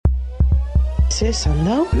Sis,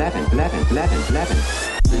 hallo? Levin.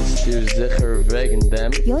 Bestuur zeker wegen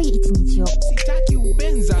them. Jij iets niet, joh.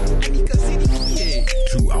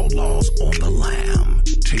 Two outlaws on the lam,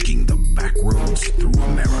 taking the back roads through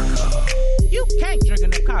America. You can't drink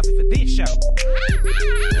enough coffee for this show.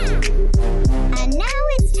 And now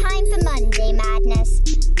it's time for Monday Madness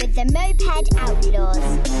with the Moped Outlaws,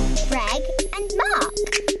 Greg and Mark.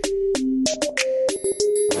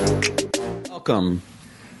 Welcome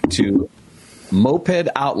to Moped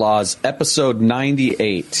Outlaws, episode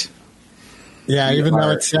 98. Yeah, even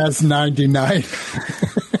though it says 99.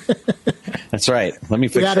 That's right. Let me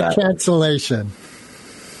fix We had that. a cancellation.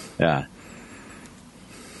 Yeah.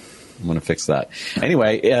 I'm going to fix that.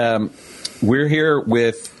 Anyway, we're here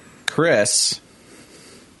with Chris.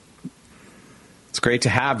 It's great to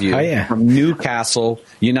have you Hiya. from Newcastle,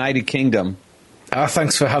 United Kingdom.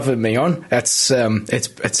 Thanks for having me on. It's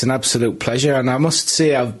an absolute pleasure, and I must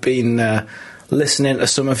say I've been listening to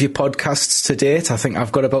some of your podcasts to date. I think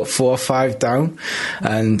I've got about 4 or 5 down,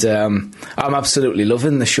 and I'm absolutely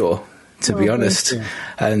loving the show, to be honest.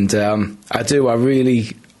 And I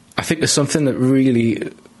think there's something that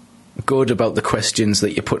really good about the questions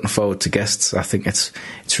that you're putting forward to guests. I think it's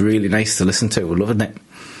really nice to listen to. We're loving it.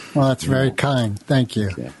 Well, that's very kind. Thank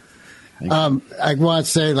you. Yeah. I want to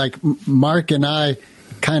say, like, Mark and I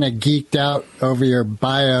kind of geeked out over your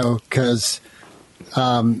bio because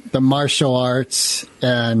the martial arts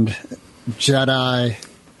and Jedi.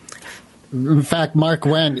 In fact, Mark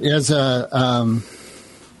Wendt is a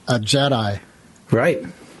Jedi. Right.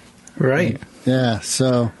 Yeah,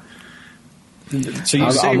 so... So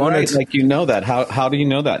you say I'm right, honored. like you know that. How do you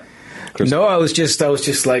know that, Chris? No, I was just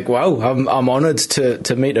like, wow, I'm honoured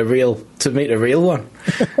to meet a real one.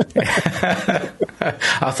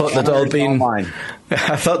 I thought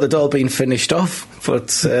they'd all been finished off, but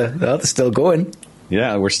they're still going.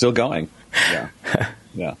 Yeah, we're still going. Yeah.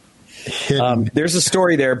 Yeah. hidden. There's a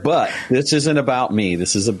story there, but this isn't about me.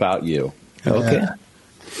 This is about you. Okay. Yeah.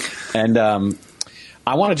 And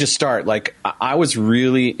I want to just start. Like, I was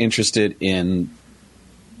really interested in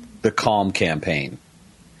the Calm campaign.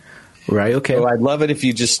 Right, okay. So I'd love it if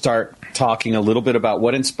you just start talking a little bit about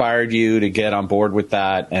what inspired you to get on board with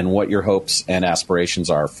that and what your hopes and aspirations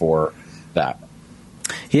are for that.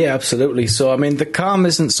 Yeah, absolutely. So, I mean, the Calm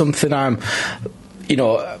isn't something I'm,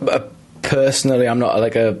 personally, I'm not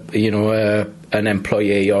like an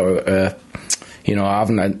employee or, I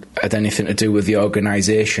haven't had anything to do with the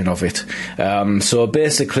organisation of it. So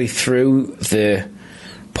basically through the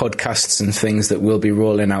podcasts and things that we'll be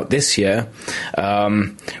rolling out this year,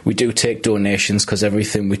 we do take donations because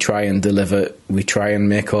everything we try and deliver, we try and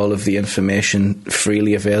make all of the information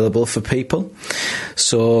freely available for people.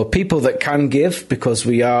 So people that can give, because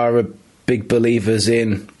we are big believers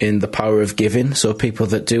in the power of giving, so people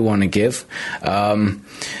that do want to give,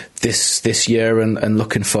 this year and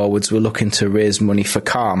looking forwards, we're looking to raise money for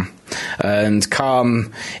Calm. And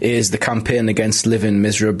Calm is the campaign against living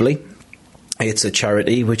miserably. It's a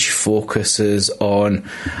charity which focuses on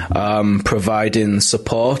providing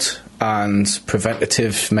support and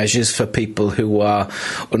preventative measures for people who are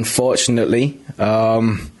unfortunately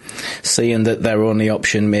seeing that their only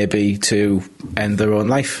option may be to end their own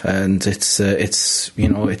life. And it's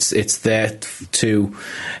there to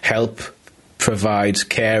help provide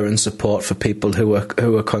care and support for people who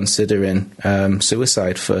are considering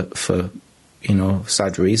suicide for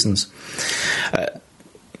sad reasons.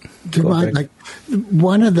 Do you mind, like,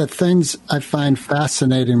 one of the things I find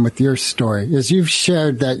fascinating with your story is you've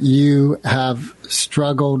shared that you have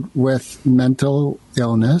struggled with mental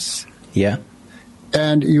illness. Yeah.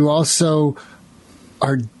 And you also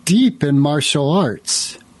are deep in martial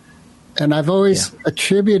arts. And I've always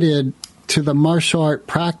attributed to the martial art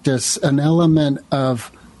practice an element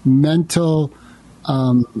of mental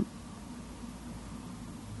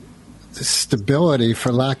stability,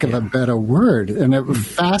 for lack of a better word. And it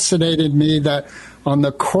fascinated me that on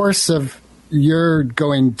the course of your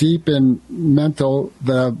going deep in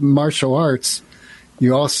the martial arts,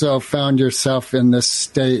 you also found yourself in this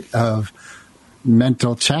state of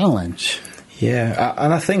mental challenge. Yeah,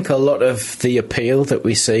 and I think a lot of the appeal that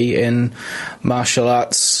we see in martial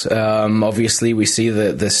arts, obviously we see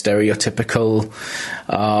the stereotypical,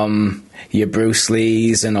 your Bruce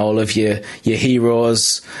Lees and all of your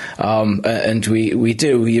heroes, and we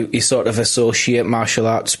do. You sort of associate martial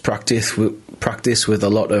arts practice with a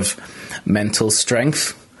lot of mental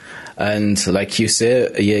strength. And like you say,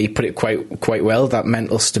 you put it quite well, that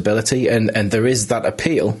mental stability, and there is that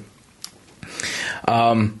appeal.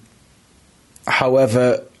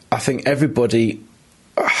 However, I think everybody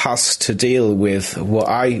has to deal with what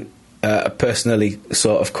I personally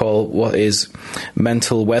sort of call what is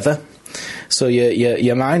mental weather. So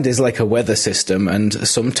your mind is like a weather system, and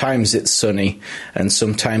sometimes it's sunny, and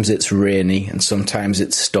sometimes it's rainy, and sometimes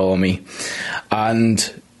it's stormy,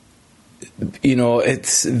 and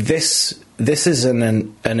it's this is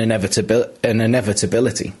an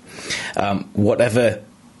inevitability. Whatever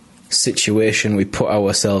situation we put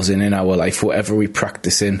ourselves in our life, whatever we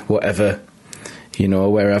practice in, whatever,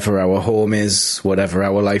 wherever our home is, whatever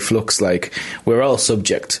our life looks like, we're all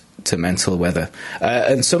subject to mental weather.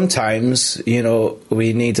 And sometimes,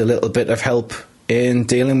 we need a little bit of help in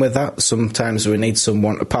dealing with that. Sometimes we need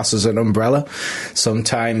someone to pass us an umbrella.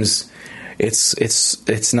 Sometimes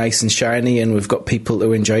it's nice and shiny and we've got people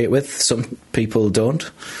to enjoy it with. Some people don't.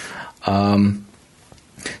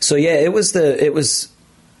 So yeah,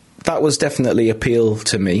 that was definitely appeal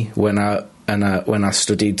to me when I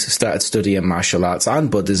started studying martial arts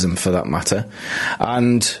and Buddhism for that matter,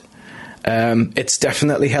 and it's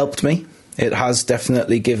definitely helped me. It has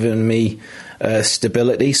definitely given me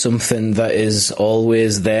stability, something that is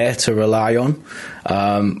always there to rely on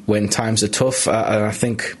when times are tough. And I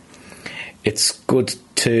think it's good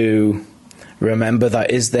to remember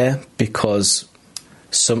that is there, because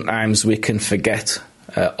sometimes we can forget.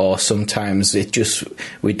 Or sometimes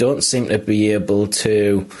we don't seem to be able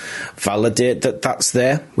to validate that that's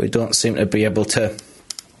there. We don't seem to be able to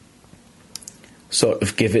sort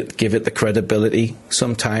of give it the credibility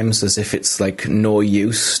sometimes, as if it's like no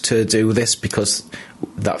use to do this, because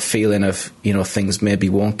that feeling of, things maybe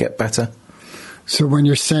won't get better. So when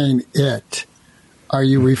you're saying it, are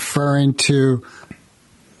you referring to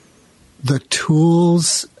the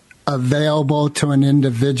tools available to an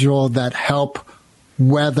individual that help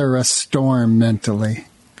weather a storm mentally?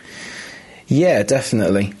 Yeah,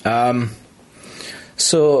 definitely.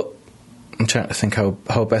 So I'm trying to think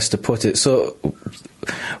how best to put it. So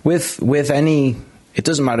with any, it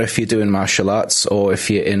doesn't matter if you're doing martial arts or if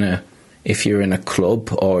you're in a club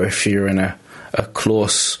or if you're in a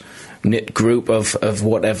close knit group of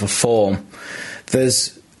whatever form.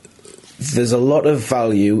 There's a lot of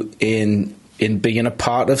value in being a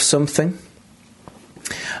part of something,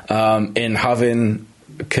 in having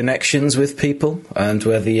connections with people, and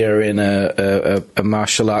whether you're in a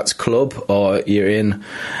martial arts club or you're in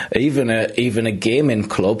even a gaming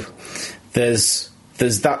club, there's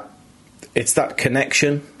that, it's that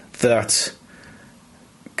connection that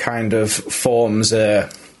kind of forms a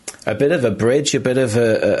bit of a bridge, a bit of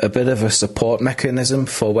a support mechanism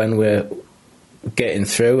for when we're getting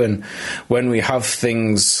through, and when we have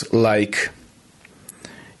things like,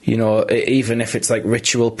 even if it's like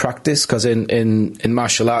ritual practice, because in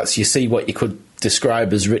martial arts you see what you could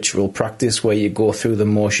describe as ritual practice, where you go through the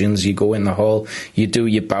motions, you go in the hall, you do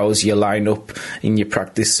your bows, you line up, and you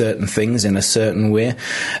practice certain things in a certain way.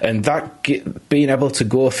 And that being able to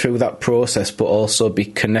go through that process, but also be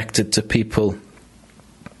connected to people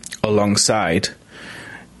alongside,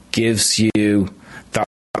 gives you that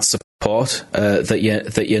support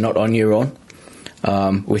that you're not on your own,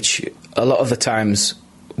 which a lot of the times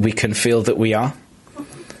we can feel that we are.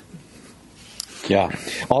 Yeah.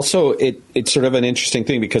 Also, it's sort of an interesting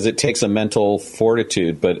thing because it takes a mental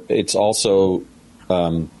fortitude, but it's also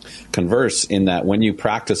converse in that when you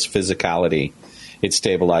practice physicality, it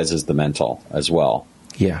stabilizes the mental as well.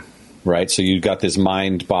 Yeah. Right? So you've got this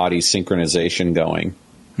mind-body synchronization going.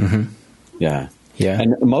 Mm-hmm. Yeah. Yeah.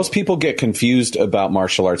 And most people get confused about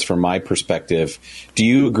martial arts from my perspective. Do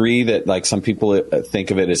you agree that like some people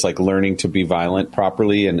think of it as like learning to be violent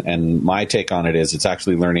properly? And my take on it is it's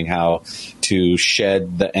actually learning how to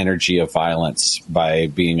shed the energy of violence by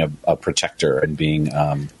being a protector and being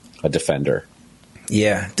a defender.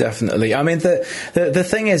 Yeah, definitely. I mean, the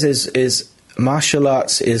thing is martial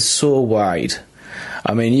arts is so wide.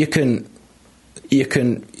 I mean, you can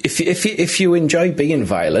if you enjoy being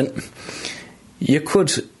violent, you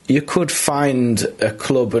could find a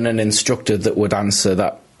club and an instructor that would answer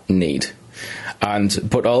that need.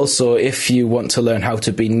 But also, if you want to learn how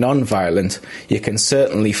to be non-violent, you can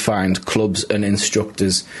certainly find clubs and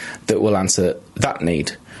instructors that will answer that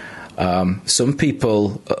need. Some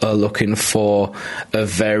people are looking for a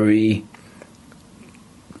very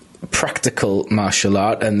practical martial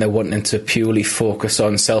art, and they're wanting to purely focus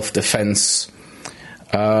on self-defense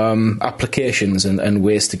applications and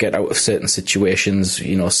ways to get out of certain situations,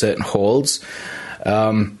 certain holds.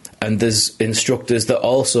 And there's instructors that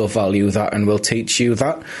also value that and will teach you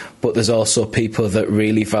that. But there's also people that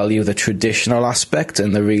really value the traditional aspect,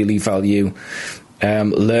 and they really value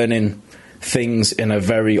learning things in a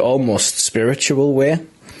very almost spiritual way.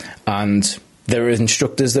 And there are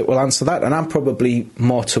instructors that will answer that, and I'm probably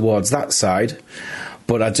more towards that side.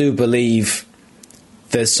 but I do believe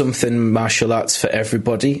there's something martial arts for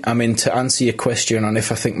everybody. I mean, to answer your question on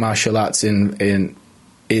if I think martial arts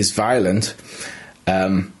is violent,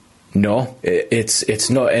 no, it's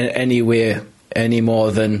not in any way any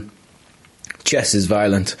more than chess is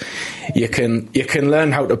violent. You can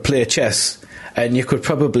learn how to play chess, and you could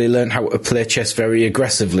probably learn how to play chess very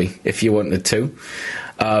aggressively if you wanted to.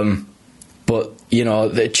 But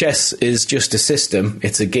the chess is just a system.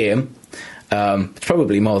 It's a game. It's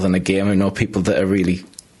probably more than a game. I know people that are really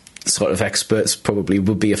sort of experts probably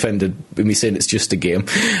would be offended with me saying it's just a game.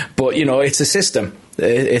 But, it's a system.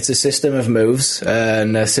 It's a system of moves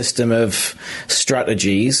and a system of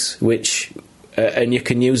strategies, which... and you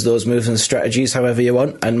can use those moves and strategies however you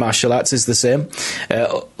want, and martial arts is the same.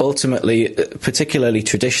 Ultimately, particularly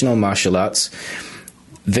traditional martial arts,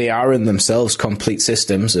 they are in themselves complete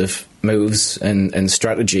systems of moves and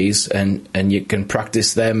strategies, and you can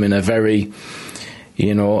practice them in a very,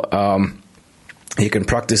 you can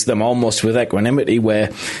practice them almost with equanimity,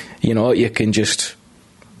 where, you can just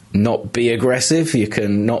not be aggressive, you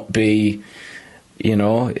can not be, you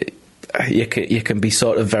can be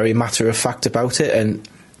sort of very matter of fact about it, and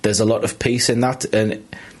there's a lot of peace in that, and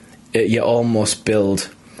you almost build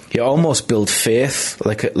faith,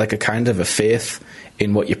 like a kind of a faith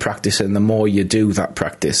in what you practice, and the more you do that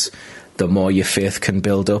practice, the more your faith can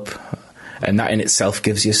build up, and that in itself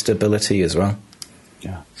gives you stability as well.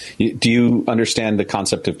 Yeah. Do you understand the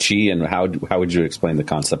concept of chi, and how would you explain the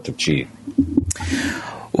concept of chi?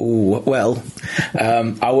 Oh, well,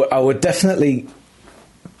 I would definitely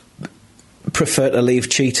prefer to leave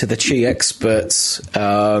chi to the chi experts.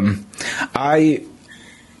 I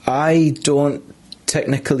don't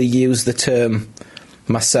technically use the term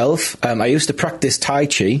myself. I used to practice Tai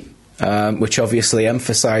Chi, which obviously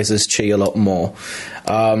emphasizes chi a lot more.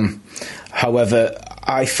 However,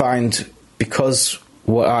 I find, because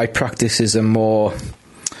what I practice is a more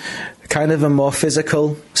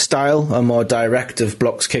physical style, a more direct of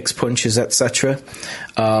blocks, kicks, punches, etc.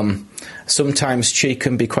 Sometimes chi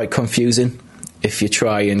can be quite confusing if you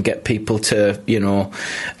try and get people to,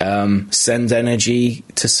 send energy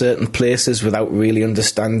to certain places without really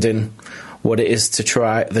understanding what it is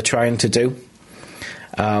they're trying to do.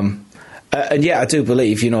 And yeah, I do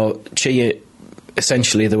believe, chi,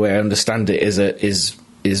 essentially the way I understand it, is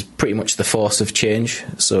pretty much the force of change.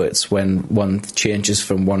 So it's when one changes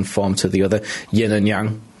from one form to the other, yin and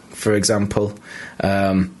yang, for example.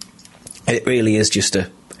 It really is just a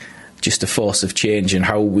force of change, and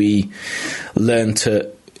how we learn to...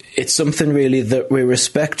 It's something really that we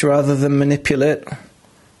respect rather than manipulate.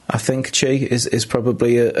 I think chi is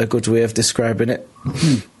probably a good way of describing it.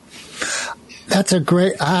 That's I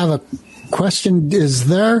have a question. Is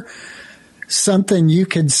there something you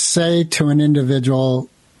could say to an individual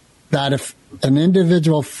that if an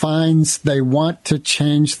individual finds they want to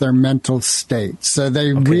change their mental state, so they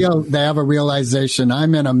have a realization,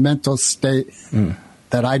 I'm in a mental state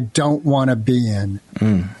that I don't want to be in.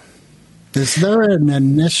 Is there an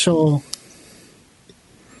initial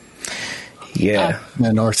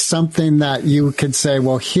action or something that you could say,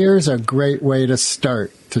 well, here's a great way to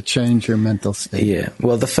start to change your mental state? Yeah.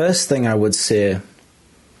 Well, the first thing I would say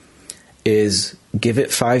is give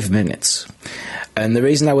it 5 minutes. And the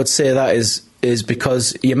reason I would say that is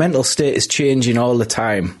because your mental state is changing all the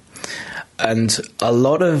time. And a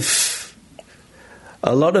lot of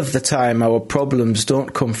the time, our problems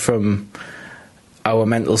don't come from our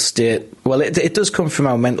mental state. Well, it does come from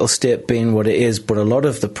our mental state being what it is, but a lot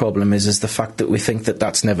of the problem is the fact that we think that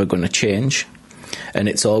that's never going to change, and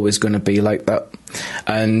it's always going to be like that.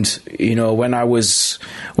 And when I was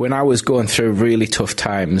going through really tough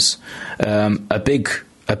times, a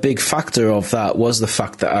big factor of that was the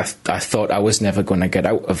fact that I thought I was never going to get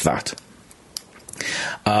out of that.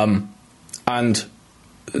 And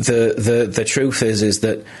the truth is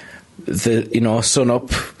that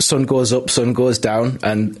sun goes up, sun goes down,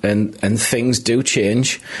 and things do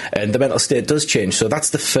change, and the mental state does change. So that's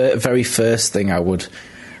the very first thing I would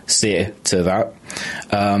say to that.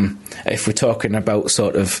 If we're talking about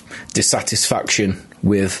sort of dissatisfaction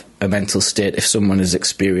with a mental state, if someone is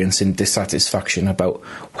experiencing dissatisfaction about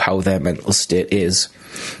how their mental state is,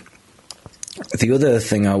 the other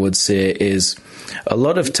thing I would say is a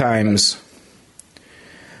lot of times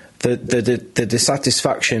the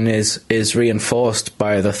dissatisfaction is reinforced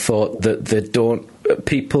by the thought that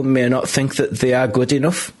people may not think that they are good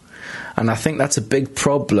enough, and I think that's a big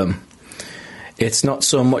problem. It's not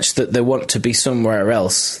so much that they want to be somewhere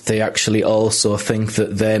else, they actually also think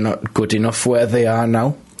that they're not good enough where they are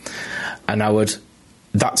now, and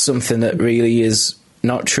that's something that really is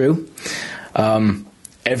not true.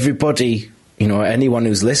 Everybody anyone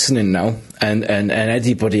who's listening now, and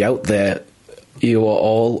anybody out there, you are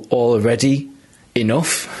all already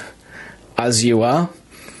enough as you are.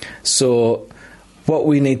 So what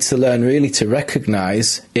we need to learn really to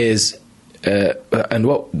recognise is, and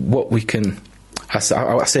what we can, I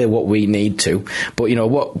say what we need to, but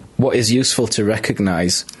what is useful to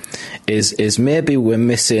recognise is maybe we're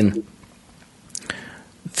missing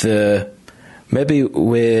maybe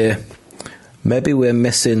we're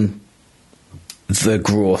missing the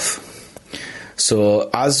growth. So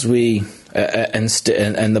as we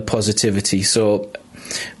and the positivity. So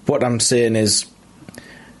what I'm saying is,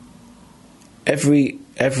 every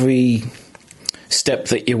step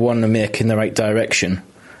that you want to make in the right direction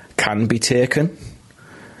can be taken.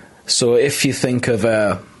 So if you think of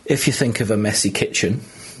a messy kitchen,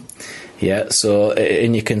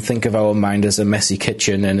 and you can think of our mind as a messy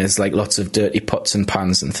kitchen, and there's like lots of dirty pots and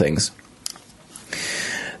pans and things.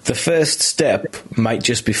 The first step might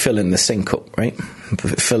just be filling the sink up, right?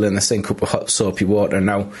 Filling the sink up with hot soapy water.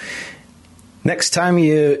 Now, next time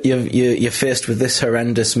you're faced with this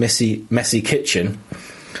horrendous messy kitchen,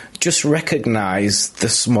 just recognise the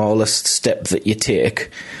smallest step that you take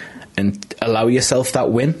and allow yourself that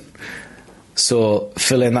win. So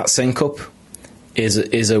filling that sink up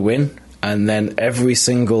is a win, and then every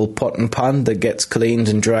single pot and pan that gets cleaned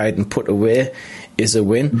and dried and put away is a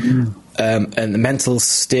win. Mm-hmm. And the mental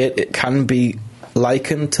state, it can be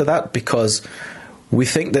likened to that, because we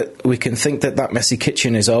can think that messy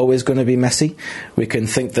kitchen is always going to be messy. We can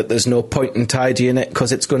think that there's no point in tidying it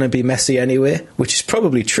because it's going to be messy anyway, which is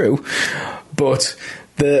probably true. But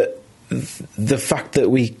the fact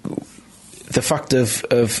of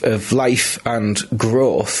life and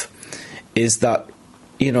growth is that,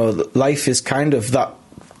 life is kind of that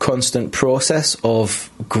constant process of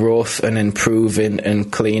growth and improving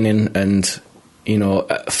and cleaning and,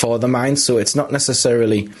 for the mind. So it's not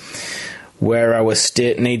necessarily where our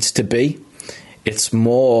state needs to be. It's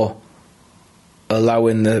more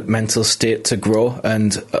allowing the mental state to grow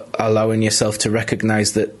and allowing yourself to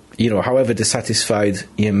recognise that, however dissatisfied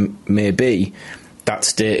you may be, that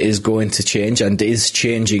state is going to change and is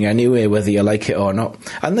changing anyway, whether you like it or not.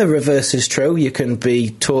 And the reverse is true. You can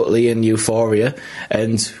be totally in euphoria,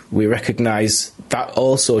 and we recognise that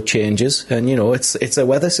also changes. And, it's a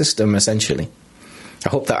weather system, essentially. I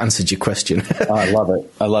hope that answered your question. I love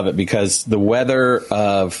it. I love it, because the weather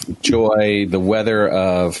of joy, the weather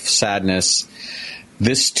of sadness,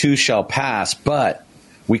 this too shall pass. But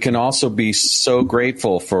we can also be so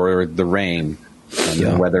grateful for the rain and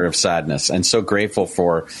the weather of sadness, and so grateful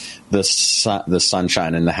for the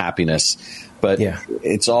sunshine and the happiness. But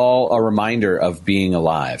it's all a reminder of being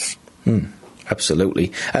alive.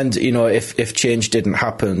 Absolutely. And, if change didn't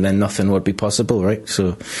happen, then nothing would be possible, right?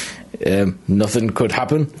 So nothing could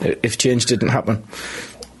happen if change didn't happen.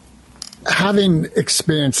 Having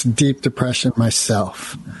experienced deep depression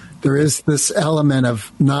myself, there is this element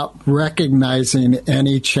of not recognizing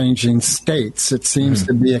any changing states. It seems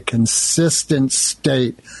to be a consistent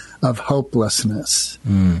state of hopelessness.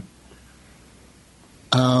 And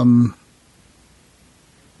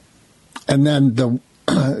then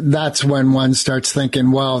that's when one starts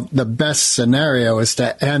thinking, well, the best scenario is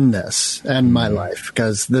to end my life,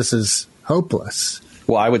 because this is hopeless.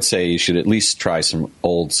 Well, I would say you should at least try some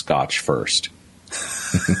old scotch first.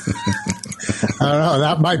 I don't know.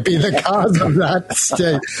 That might be the cause of that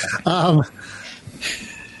state.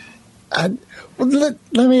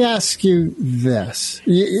 Let me ask you this.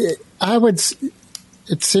 It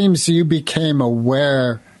seems you became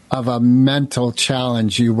aware of a mental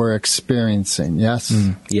challenge you were experiencing, yes?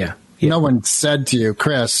 Yeah. No one said to you,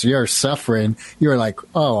 Chris, you're suffering. You were like,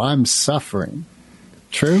 oh, I'm suffering.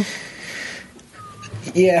 True?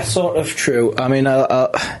 Yeah, sort of true. I mean,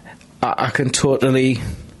 I can totally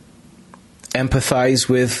empathise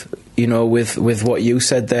with what you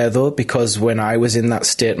said there, though, because when I was in that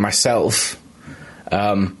state myself,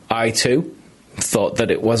 I too thought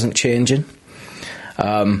that it wasn't changing.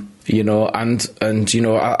 I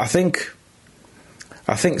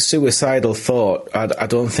think suicidal thought, I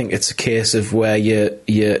don't think it's a case of where you're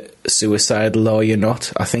suicidal or you're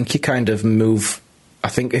not. I think it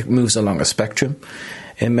moves along a spectrum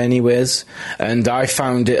in many ways. And I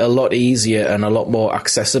found it a lot easier and a lot more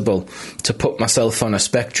accessible to put myself on a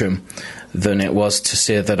spectrum than it was to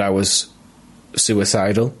say that I was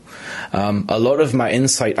suicidal. A lot of my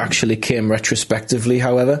insight actually came retrospectively,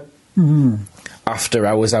 however, after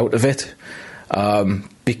I was out of it.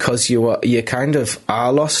 Because you kind of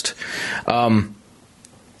are lost, and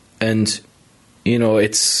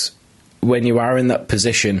it's when you are in that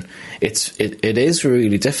position, it is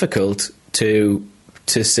really difficult to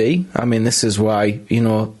to see. I mean, this is why,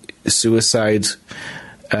 suicide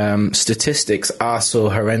statistics are so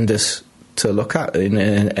horrendous to look at,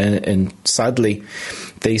 and sadly,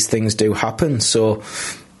 these things do happen. So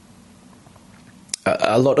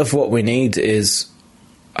a lot of what we need is,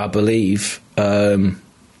 I believe,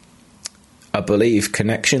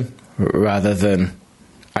 connection rather than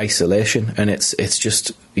isolation, and it's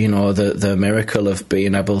just the miracle of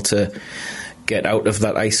being able to get out of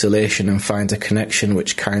that isolation and find a connection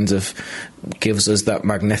which kind of gives us that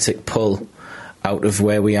magnetic pull out of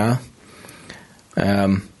where we are.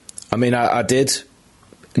 I mean, I did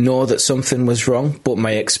know that something was wrong, but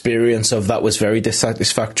my experience of that was very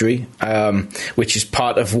dissatisfactory, which is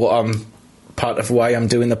part of why I'm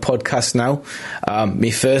doing the podcast now.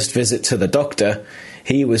 My first visit to the doctor,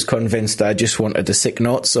 he was convinced I just wanted a sick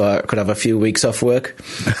note so I could have a few weeks off work.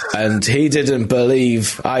 And he didn't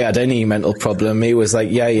believe I had any mental problem. He was like,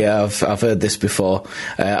 yeah, I've heard this before.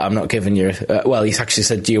 I'm not giving you... well, he actually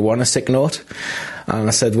said, do you want a sick note? And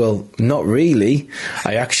I said, well, not really.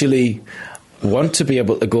 I actually want to be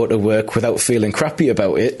able to go to work without feeling crappy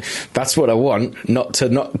about it. That's what I want, not to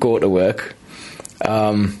not go to work.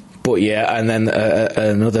 But yeah, and then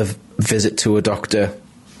another visit to a doctor,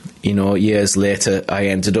 years later, I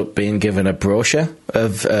ended up being given a brochure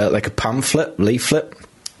of like a leaflet.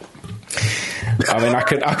 I mean,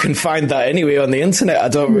 I can find that anyway on the internet. I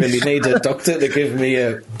don't really need a doctor to give me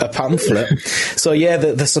a pamphlet. So yeah,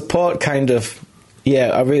 the support kind of,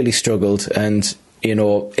 I really struggled, and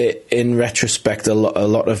in retrospect, a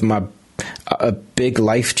lot of my big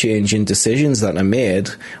life-changing decisions that I made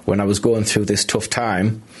when I was going through this tough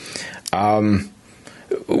time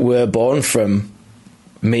were born from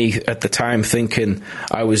me at the time thinking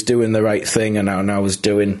I was doing the right thing and I was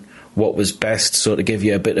doing what was best. So to give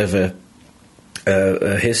you a bit of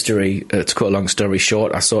a history, to cut a long story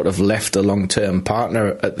short, I sort of left a long-term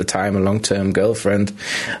partner at the time, a long-term girlfriend,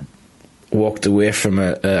 walked away from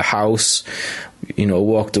a house,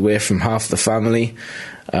 walked away from half the family,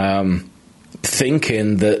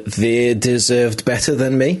 thinking that they deserved better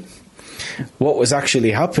than me. What was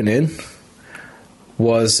actually happening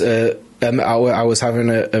was I was having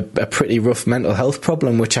a pretty rough mental health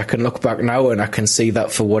problem, which I can look back now and I can see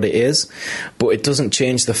that for what it is. But it doesn't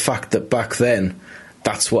change the fact that back then,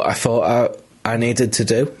 that's what I thought I needed to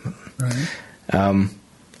do. Right.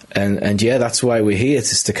 And yeah, that's why we're here,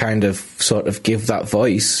 just to kind of sort of give that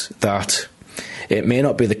voice that it may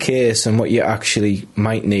not be the case, and what you actually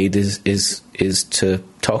might need is to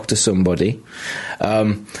talk to somebody,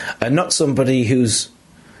 and not somebody who's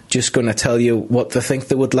just going to tell you what they think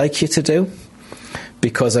they would like you to do.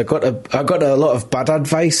 Because I got a lot of bad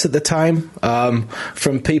advice at the time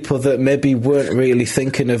from people that maybe weren't really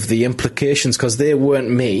thinking of the implications, because they weren't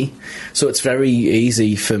me. So it's very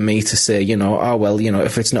easy for me to say,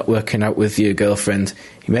 if it's not working out with your girlfriend,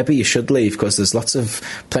 maybe you should leave, because there's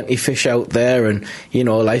plenty fish out there, and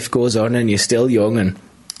life goes on and you're still young, and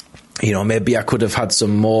maybe I could have had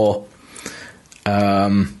some more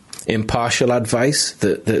impartial advice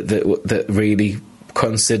that really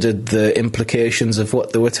considered the implications of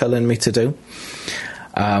what they were telling me to do.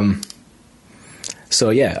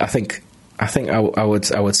 So yeah, I think I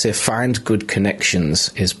would say find good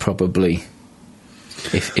connections is probably,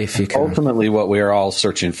 if you can, ultimately what we are all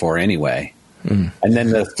searching for anyway. And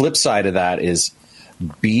then the flip side of that is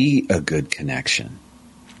be a good connection.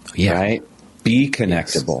 Yeah. Right? Be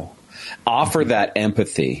connectable. Yes. Offer that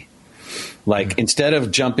empathy. Like, instead of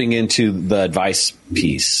jumping into the advice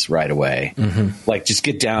piece right away, like, just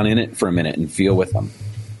get down in it for a minute and feel with them.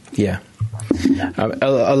 Yeah.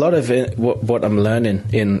 A lot of it, what I'm learning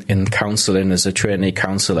in counselling as a trainee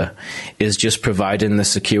counsellor is just providing the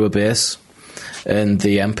secure base and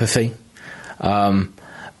the empathy. And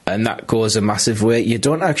that goes a massive way. You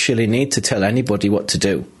don't actually need to tell anybody what to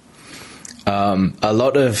do. A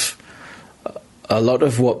lot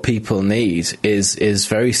of what people need is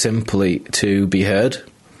very simply to be heard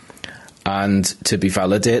and to be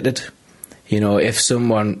validated. If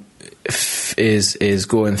someone is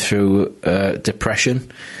going through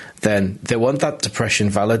depression, then they want that depression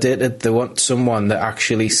validated. They want someone that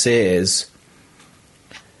actually says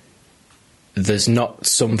there's not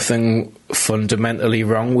something fundamentally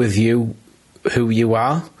wrong with you, who you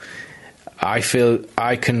are. I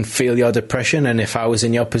can feel your depression, and if I was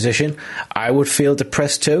in your position, I would feel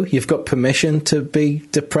depressed too. You've got permission to be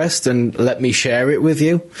depressed, and let me share it with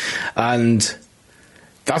you. And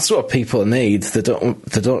that's what people need. They don't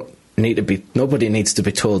need to be. Nobody needs to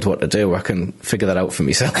be told what to do. I can figure that out for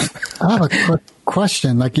myself. I have a quick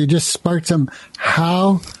question. Like, you just sparked some.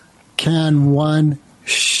 How can one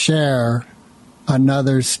share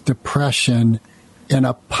another's depression in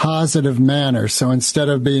a positive manner. So instead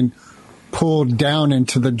of being pulled down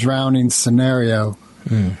into the drowning scenario,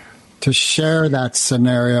 to share that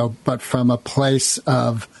scenario, but from a place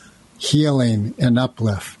of healing and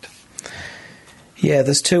uplift. Yeah,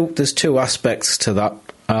 there's two aspects to that.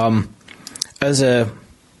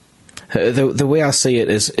 The way I see it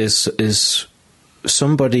is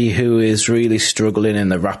somebody who is really struggling in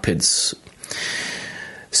the rapids.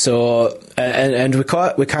 So, and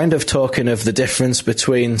we're kind of talking of the difference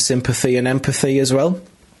between sympathy and empathy as well.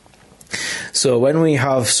 So when we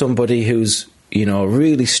have somebody who's,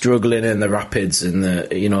 really struggling in the rapids and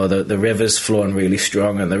the river's flowing really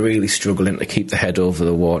strong and they're really struggling to keep the head over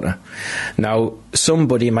the water. Now,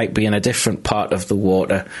 somebody might be in a different part of the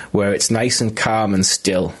water where it's nice and calm and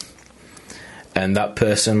still. And that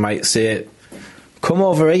person might say, come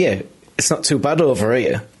over here. It's not too bad over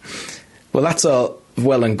here. Well, that's all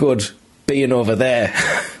well and good being over there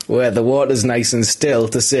where the water's nice and still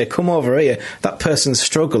to say, come over here. That person's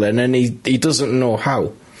struggling and he doesn't know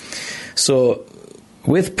how. So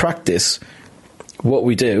with practice, what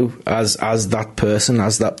we do as that person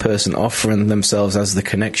offering themselves as the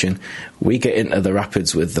connection, we get into the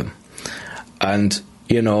rapids with them. And,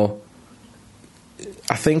 I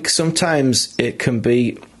think sometimes it can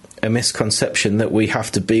be a misconception that we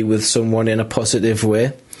have to be with someone in a positive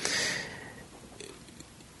way.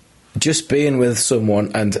 Just being with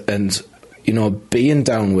someone and being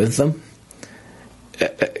down with them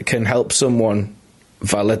can help someone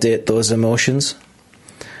validate those emotions,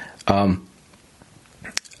 and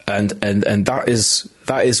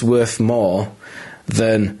that is worth more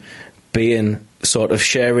than being sort of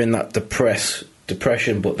sharing that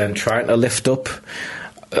depression, but then trying to lift up.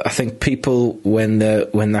 I think people when they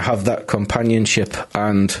have that companionship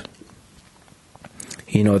and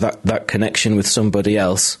that connection with somebody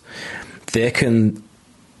else, they can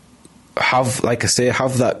have, like I say,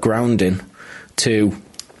 have that grounding to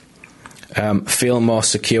feel more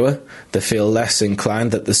secure. They feel less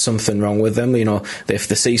inclined that there's something wrong with them. If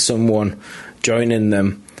they see someone joining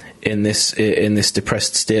them in this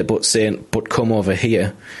depressed state, but come over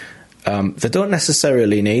here, they don't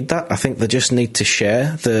necessarily need that. I think they just need to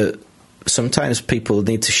share sometimes people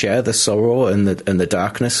need to share the sorrow and the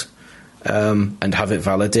darkness, and have it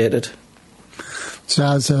validated. So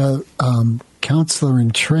as a counselor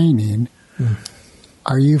in training,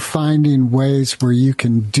 are you finding ways where you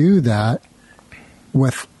can do that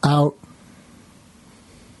without,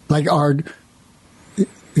 are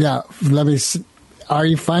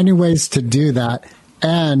you finding ways to do that?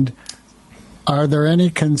 And are there any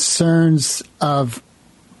concerns of,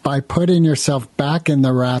 by putting yourself back in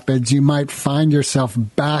the rapids, you might find yourself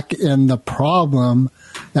back in the problem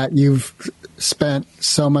that you've spent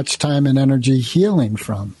so much time and energy healing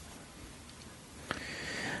from?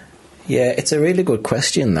 Yeah, it's a really good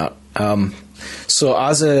question, that. So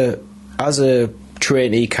as a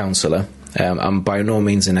trainee counsellor, I'm by no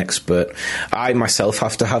means an expert. I myself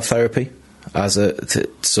have to have therapy.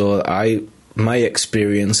 My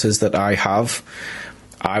experiences that I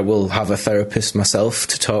will have a therapist myself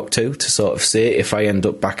to talk to sort of say if I end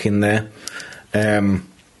up back in there, the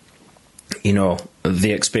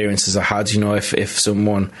experiences I had, if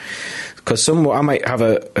someone, because I might have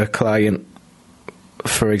a client,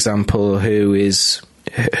 for example, who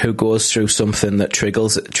goes through something that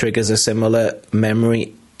triggers a similar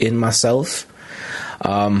memory in myself,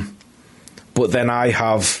 but then I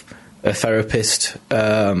have a therapist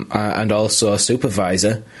and also a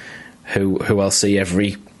supervisor who I'll see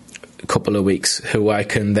every couple of weeks, who I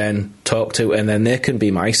can then talk to, and then they can be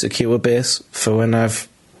my secure base for when I've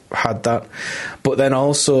had that. But then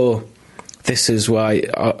also, this is why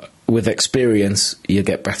with experience you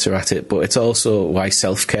get better at it, but it's also why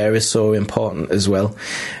self-care is so important as well.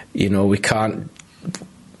 We can't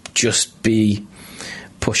just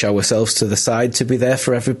push ourselves to the side to be there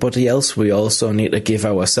for everybody else. We also need to give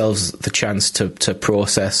ourselves the chance to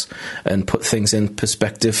process and put things in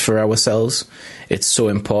perspective for ourselves. It's so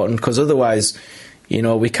important, because otherwise,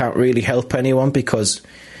 we can't really help anyone, because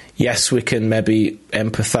yes, we can maybe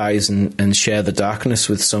empathise and share the darkness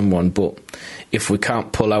with someone, but if we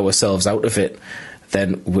can't pull ourselves out of it,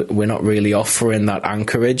 then we're not really offering that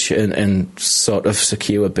anchorage and sort of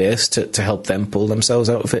secure base to help them pull themselves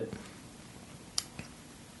out of it.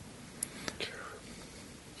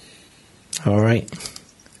 All right.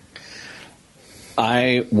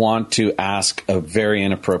 I want to ask a very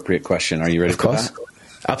inappropriate question. Are you ready for that?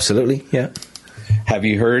 Absolutely, yeah. Have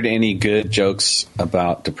you heard any good jokes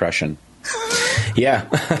about depression?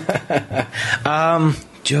 Yeah.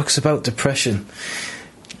 Jokes about depression.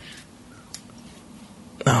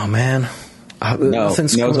 Oh, man.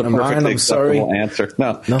 Nothing's no's a coming to mind. perfectly I'm sorry. acceptable answer.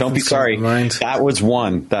 No, Nothing's don't be sorry. coming to mind. That was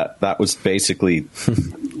one. That was basically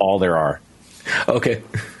all there are. Okay.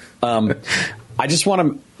 I just want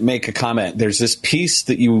to make a comment. There's this piece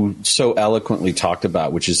that you so eloquently talked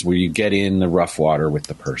about, which is where you get in the rough water with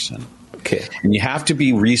the person. Okay. And you have to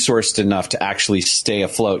be resourced enough to actually stay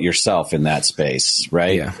afloat yourself in that space,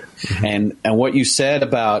 right? Yeah. And what you said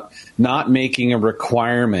about not making a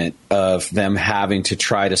requirement of them having to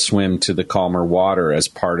try to swim to the calmer water as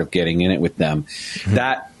part of getting in it with them,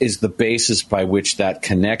 that is the basis by which that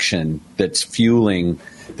connection that's fueling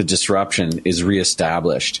the disruption is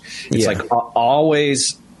reestablished. It's like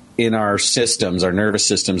always in our systems, our nervous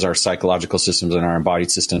systems, our psychological systems, and our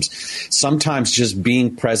embodied systems, sometimes just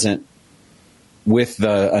being present with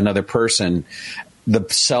another person, the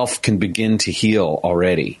self can begin to heal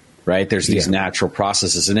already, right? There's these natural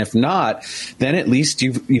processes. And if not, then at least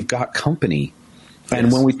you've got company.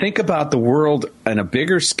 And when we think about the world on a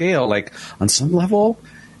bigger scale, like on some level,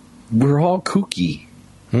 we're all kooky,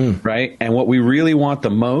 right? And what we really want the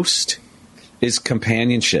most is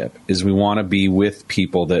companionship, is we want to be with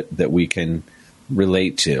people that we can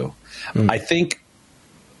relate to. I think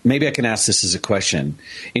maybe I can ask this as a question.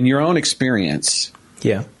 In your own experience,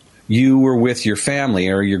 you were with your family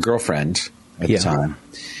or your girlfriend at the time,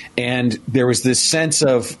 and there was this sense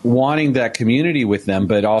of wanting that community with them,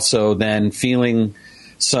 but also then feeling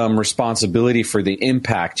some responsibility for the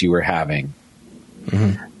impact you were having.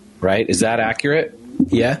 Right? Is that accurate?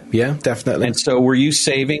 Yeah, definitely. And so were you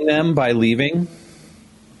saving them by leaving?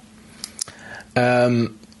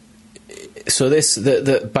 So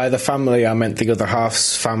by the family, I meant the other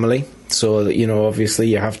half's family. So that, obviously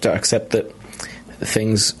you have to accept that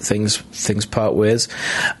things part ways.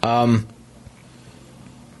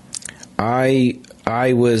 I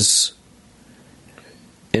was,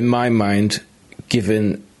 in my mind,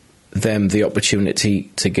 giving them the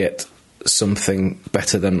opportunity to get something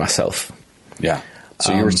better than myself. Yeah.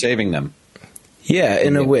 So you were saving them. Yeah,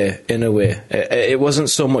 in a way. It wasn't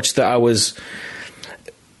so much that I was,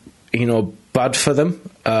 bad for them,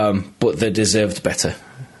 but they deserved better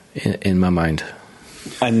in my mind.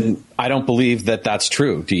 And I don't believe that that's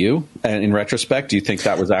true. Do you? And in retrospect, do you think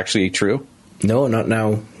that was actually true? No, not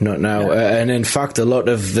now. Yeah. And in fact, a lot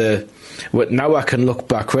of now I can look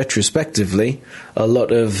back retrospectively, a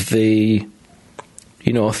lot of the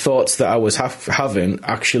thoughts that I was having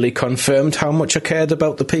actually confirmed how much I cared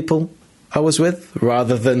about the people I was with,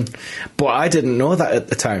 rather than. But I didn't know that at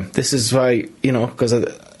the time. This is why, because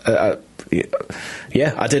I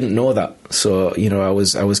didn't know that. So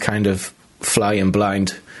I was kind of flying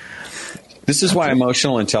blind. This is why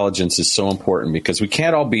emotional intelligence is so important, because we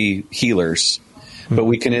can't all be healers, but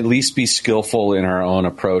we can at least be skillful in our own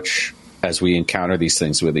approach as we encounter these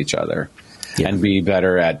things with each other. And be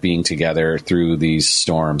better at being together through these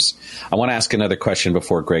storms. I want to ask another question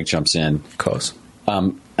before Greg jumps in. Of course.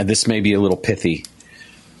 And this may be a little pithy.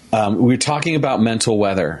 We were talking about mental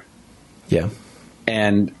weather. Yeah.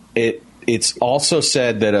 And it's also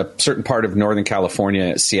said that a certain part of Northern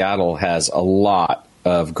California, Seattle, has a lot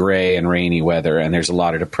of gray and rainy weather, and there's a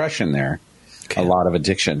lot of depression there, a lot of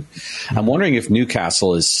addiction. I'm wondering if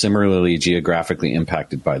Newcastle is similarly geographically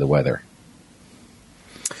impacted by the weather.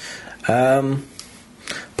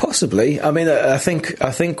 Possibly. I mean, I think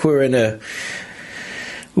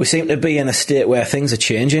we seem to be in a state where things are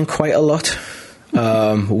changing quite a lot.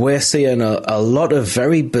 We're seeing a lot of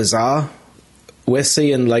very bizarre. We're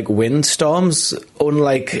seeing like windstorms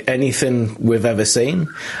unlike anything we've ever seen.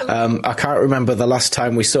 I can't remember the last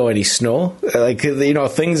time we saw any snow.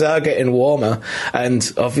 Things are getting warmer,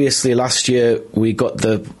 and obviously last year we got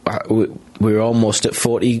we were almost at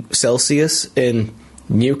 40 Celsius in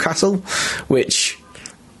Newcastle, which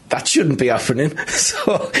that shouldn't be happening.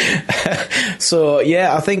 So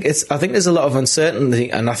yeah, I think there's a lot of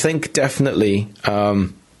uncertainty, and I think definitely.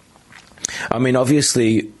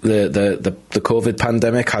 Obviously the COVID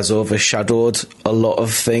pandemic has overshadowed a lot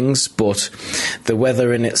of things, but the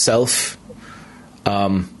weather in itself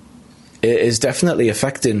is definitely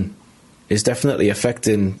affecting.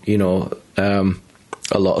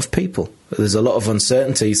 A lot of people. There's a lot of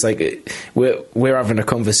uncertainty. It's like we're having a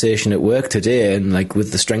conversation at work today, and like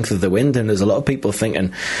with the strength of the wind, and there's a lot of people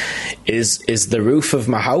thinking, is the roof of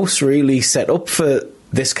my house really set up for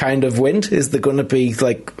this kind of wind? Is there going to be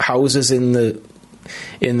like houses in the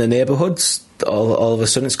neighbourhoods? All of a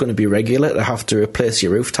sudden, it's going to be regular to have to replace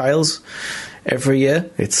your roof tiles every year.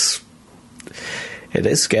 It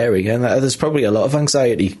is scary, and there's probably a lot of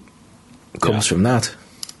anxiety comes from that.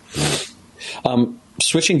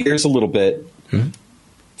 Switching gears a little bit,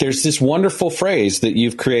 there's this wonderful phrase that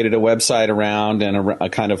you've created a website around and a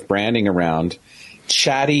kind of branding around,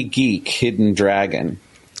 chatty geek, hidden dragon.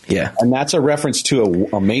 Yeah. And that's a reference to an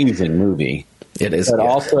amazing movie. It is. But yeah.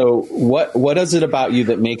 also, what is it about you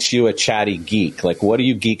that makes you a chatty geek? Like, what do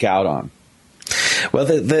you geek out on? Well,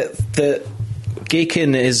 the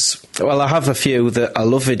geeking is, well, I have a few that I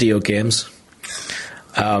love video games.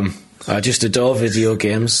 I just adore video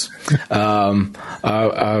games.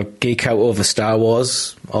 I geek out over Star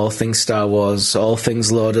Wars, all things Star Wars, all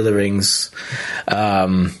things Lord of the Rings.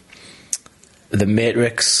 The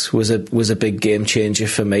Matrix was a big game changer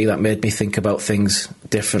for me. That made me think about things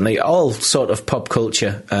differently. All sort of pop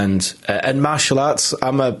culture and martial arts.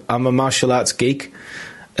 I'm a martial arts geek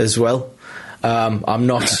as well. I'm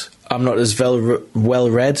not as well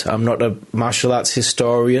read. I'm not a martial arts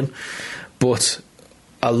historian, but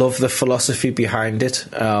I love the philosophy behind it.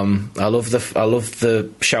 I love the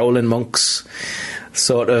Shaolin monks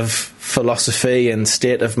sort of philosophy and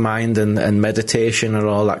state of mind and meditation and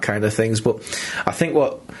all that kind of things. But I think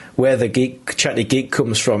where the chatty geek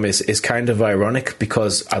comes from is kind of ironic,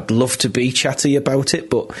 because I'd love to be chatty about it,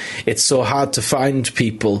 but it's so hard to find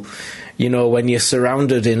people. You know, when you're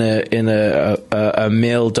surrounded in a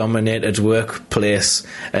male-dominated workplace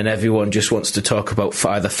and everyone just wants to talk about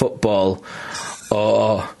either football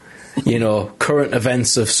or, you know, current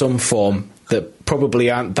events of some form that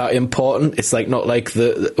probably aren't that important. It's like not like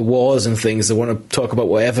the wars and things. They want to talk about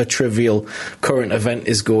whatever trivial current event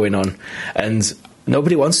is going on. And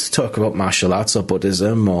nobody wants to talk about martial arts or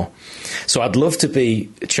Buddhism so I'd love to be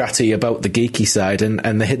chatty about the geeky side,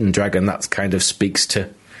 and the hidden dragon, that kind of speaks to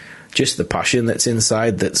just the passion that's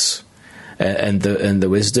inside, that's and the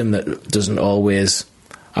wisdom that doesn't always.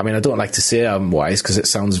 I mean, I don't like to say I'm wise because it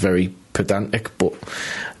sounds very pedantic, but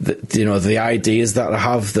the ideas that I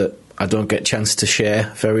have that I don't get a chance to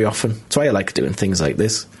share very often. That's why I like doing things like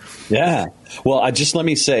this. Yeah. Well, let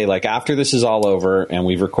me say, like, after this is all over and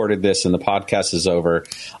we've recorded this and the podcast is over,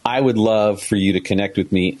 I would love for you to connect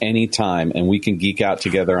with me anytime and we can geek out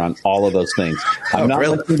together on all of those things. I'm not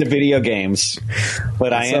listening to video games,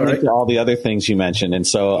 but I am into all the other things you mentioned. And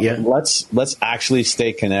so let's actually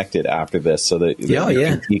stay connected after this so that we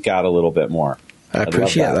can geek out a little bit more. I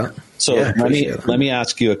appreciate that. So let me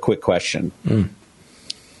ask you a quick question.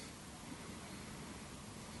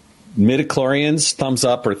 Midichlorians, thumbs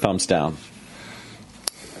up or thumbs down?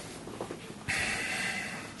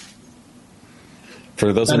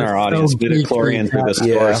 For those in our audience, midichlorians are the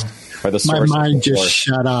source. Are the source. My mind just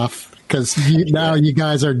shut off because now you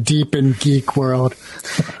guys are deep in geek world.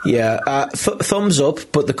 Yeah, thumbs up,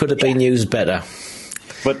 but they could have been used better.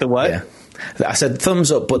 But the what? Yeah. I said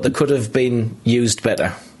thumbs up, but they could have been used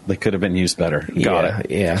better. They could have been used better. Got it.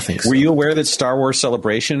 Yeah, I think so. Were you aware that Star Wars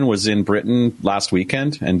Celebration was in Britain last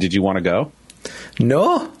weekend? And did you want to go?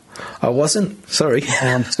 No, I wasn't. Sorry. Oh,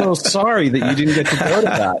 I'm so sorry that you didn't get to go to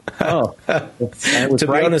that. Oh, it was to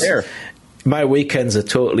be honest, there. My weekends are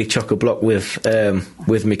totally chock-a-block with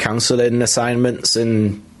me counselling assignments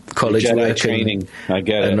and college Jedi work training. I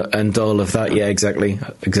get it. And all of that. Yeah, exactly.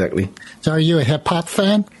 So are you a hip-hop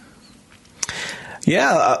fan?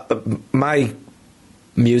 Yeah, my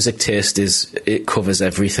music taste it covers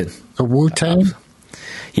everything. A Wu-Tang?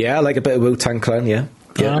 Yeah, I like a bit of Wu-Tang Clan, yeah.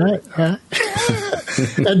 All right.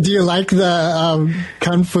 And do you like the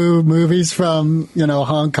kung fu movies from,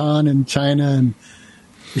 Hong Kong and China? And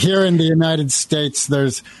here in the United States,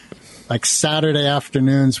 there's like Saturday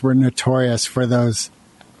afternoons were notorious for those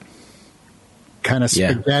kind of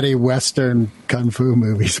spaghetti Western kung fu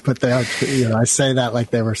movies. But they are, I say that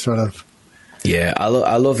like they were sort of. Yeah, I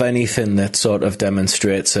love anything that sort of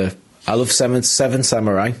demonstrates I love Seven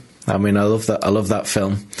Samurai. I mean, I love that. I love that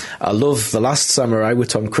film. I love The Last Samurai with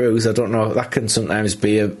Tom Cruise. I don't know, that can sometimes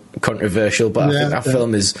be controversial, but I think that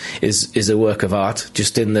film is a work of art.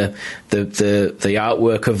 Just in the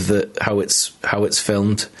artwork of how it's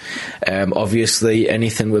filmed. Obviously,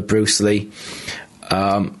 anything with Bruce Lee.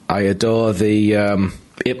 I adore the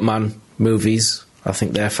Ip Man movies. I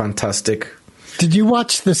think they're fantastic. Did you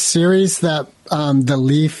watch the series that the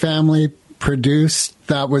Lee family produced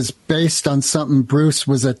that was based on something Bruce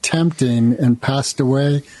was attempting and passed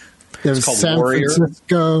away? It was called San Warrior?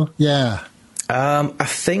 Francisco. Yeah. I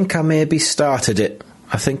think I maybe started it.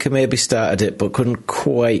 But couldn't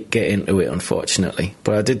quite get into it, unfortunately.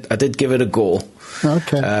 But I did give it a go.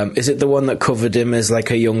 Okay. Is it the one that covered him as like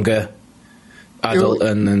a younger adult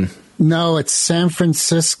and then? No, it's San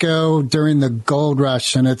Francisco during the gold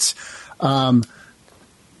rush, and it's.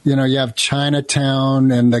 You have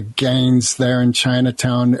Chinatown and the gangs there in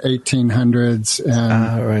Chinatown, 1800s.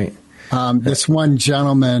 And right. This one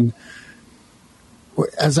gentleman,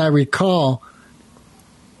 as I recall,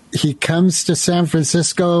 he comes to San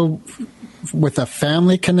Francisco with a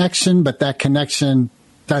family connection, but that connection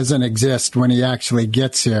doesn't exist when he actually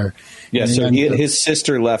gets here. Yeah, so his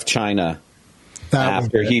sister left China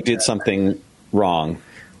after he did something wrong.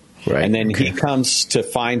 Right. And then he comes to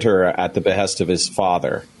find her at the behest of his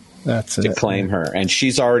father to claim her. And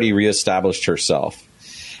she's already reestablished herself.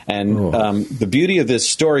 And the beauty of this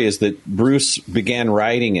story is that Bruce began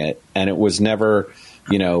writing it, and it was never,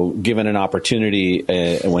 given an opportunity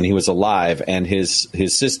when he was alive. And his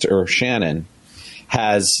sister, Shannon,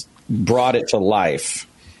 has brought it to life.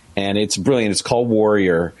 And it's brilliant. It's called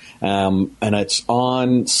Warrior, and it's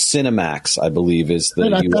on Cinemax, I believe, is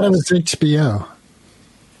the. I thought it was HBO.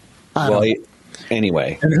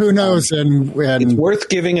 Anyway, and who knows? And it's worth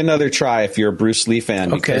giving another try if you're a Bruce Lee fan,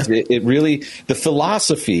 because it really, the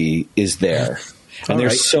philosophy is there, and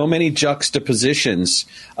there's so many juxtapositions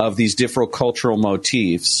of these different cultural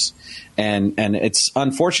motifs. And it's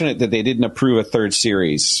unfortunate that they didn't approve a third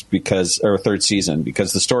season because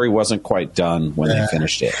the story wasn't quite done when they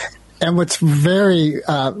finished it. And what's very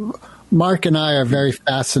Mark and I are very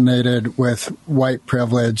fascinated with white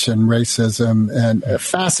privilege and racism, and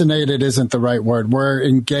fascinated isn't the right word. We're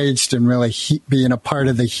engaged in really being a part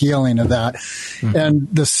of the healing of that. Mm-hmm.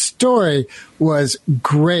 And the story was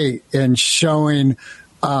great in showing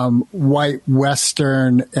white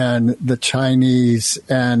Western and the Chinese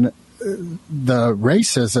and the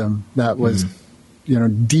racism that was,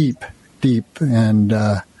 deep, and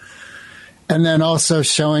then also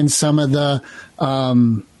showing some of the,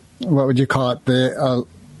 what would you call it, the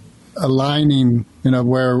aligning,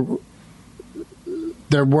 where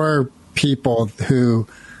there were people who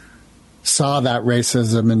saw that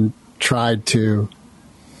racism and tried to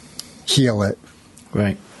heal it.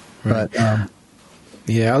 Right. But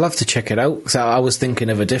yeah, I'll have to check it out. So I was thinking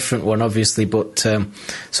of a different one, obviously, but so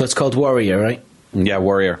it's called Warrior, right? Yeah,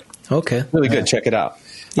 Warrior. Okay. Really good. Check it out.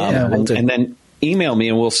 Yeah, and then email me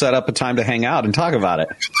and we'll set up a time to hang out and talk about it.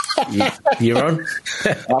 You're on?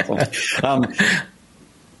 Awesome.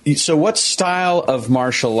 So what style of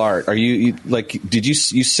martial art are you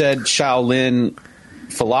said Shaolin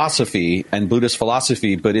philosophy and Buddhist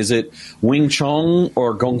philosophy, but is it Wing Chun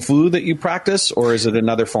or Kung Fu that you practice, or is it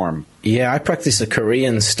another form? Yeah, I practice a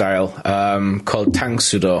Korean style called Tang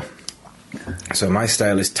Sudo. So my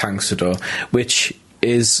style is Tang Sudo, which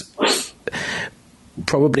is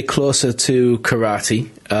probably closer to karate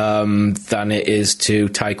than it is to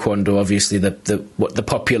taekwondo. Obviously, the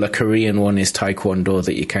popular Korean one is taekwondo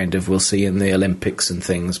that you kind of will see in the Olympics and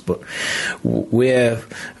things. But we're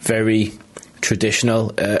very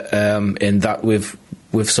traditional in that we've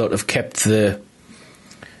sort of kept the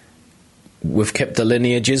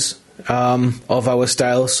lineages of our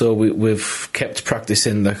style. So we've kept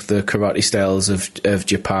practicing the karate styles of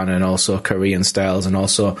Japan, and also Korean styles, and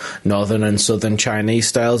also northern and southern Chinese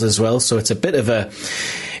styles as well. So it's a bit of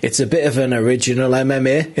an original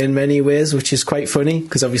MMA in many ways, which is quite funny,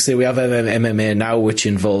 because obviously we have MMA now, which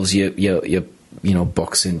involves your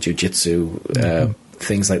boxing, jiu-jitsu,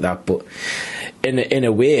 things like that. But in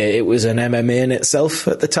a way, it was an MMA in itself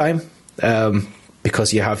at the time.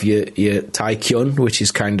 Because you have your Taekwon, which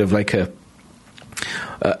is kind of like a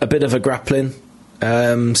bit of a grappling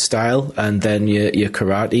style, and then your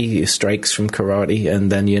karate, your strikes from karate,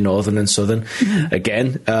 and then your northern and southern.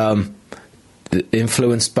 Again,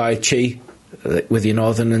 influenced by Chi with your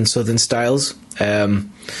northern and southern styles.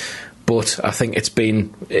 But I think it's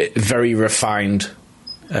been very refined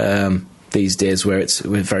these days, where it's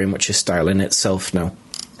very much a style in itself now.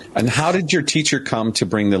 And how did your teacher come to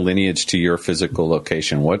bring the lineage to your physical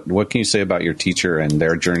location? What can you say about your teacher and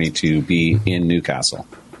their journey to be in Newcastle?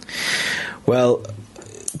 Well,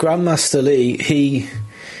 Grandmaster Lee, he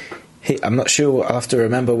I'm not sure, I'll have to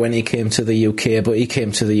remember when he came to the UK, but he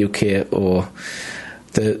came to the UK, or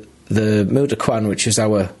the Muda Kwan, which is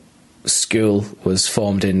our school, was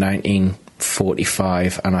formed in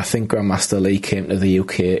 1945, and I think Grandmaster Lee came to the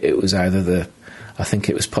UK, it was I think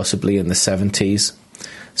it was possibly in the 70s.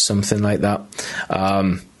 Something like that.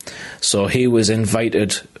 So he was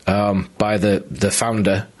invited by the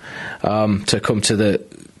founder to come to the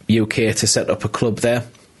UK to set up a club there.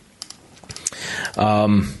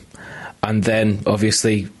 And then,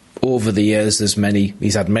 obviously, over the years,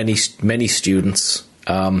 he's had many students,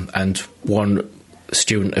 and one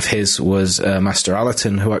student of his was Master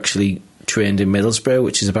Allerton, who actually trained in Middlesbrough,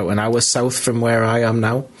 which is about an hour south from where I am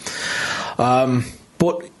now.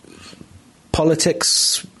 But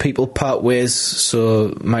politics, people part ways,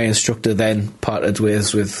 so my instructor then parted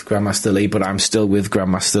ways with Grandmaster Lee, but I'm still with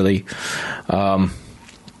Grandmaster Lee.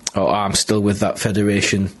 I'm still with that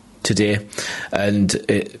federation today. and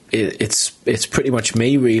it's pretty much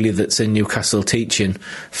me really that's in Newcastle teaching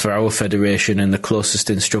for our federation, and the closest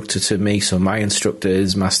instructor to me. So my instructor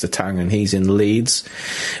is Master Tang, and he's in Leeds,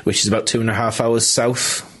 which is about 2.5 hours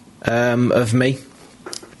south of me.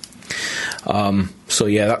 So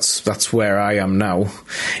yeah, that's where I am now.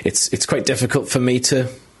 It's quite difficult for me to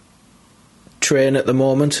train at the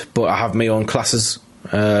moment, but I have my own classes,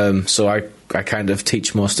 so I kind of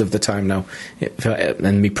teach most of the time now,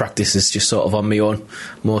 and my practice is just sort of on my own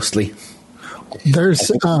mostly.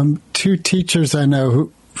 There's two teachers I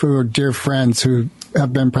know who are dear friends who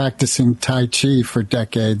have been practicing Tai Chi for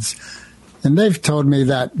decades, and they've told me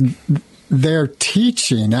that their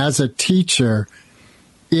teaching as a teacher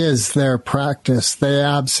is their practice. They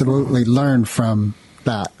absolutely learn from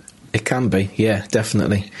that. It can be, yeah,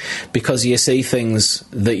 definitely, because you see things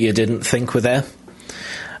that you didn't think were there.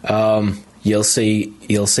 You'll see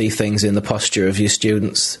things in the posture of your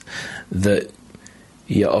students that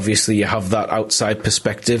you have that outside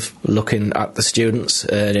perspective looking at the students,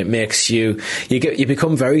 and it makes you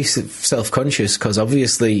become very self-conscious, because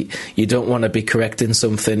obviously you don't want to be correcting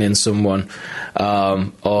something in someone,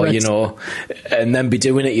 or right. And then be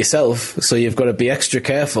doing it yourself. So you've got to be extra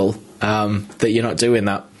careful that you're not doing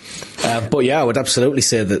that. But yeah, I would absolutely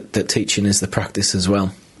say that teaching is the practice as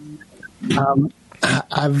well.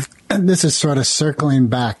 This is sort of circling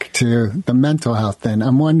back to the mental health thing.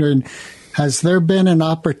 I'm wondering, has there been an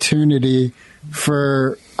opportunity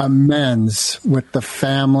for amends with the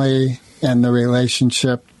family and the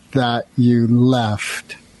relationship that you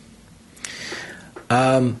left?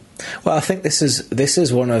 Well, I think this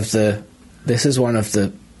is one of the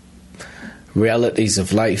realities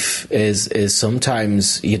of life is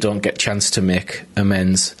sometimes you don't get a chance to make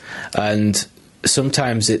amends, and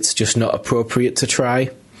sometimes it's just not appropriate to try,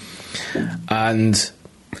 and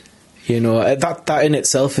that in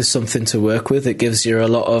itself is something to work with. It gives you a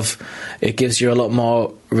lot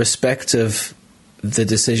more respect of the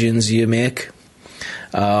decisions you make.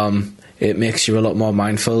 It makes you a lot more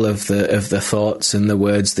mindful of the thoughts and the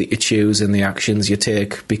words that you choose and the actions you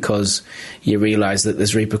take, because you realise that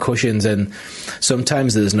there's repercussions, and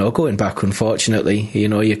sometimes there's no going back, unfortunately.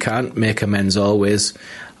 You can't make amends always,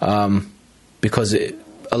 because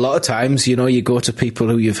a lot of times, you go to people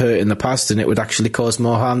who you've hurt in the past, and it would actually cause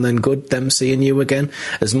more harm than good, them seeing you again.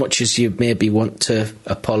 As much as you maybe want to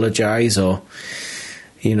apologise or,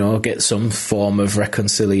 get some form of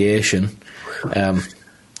reconciliation,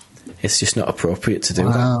 it's just not appropriate to do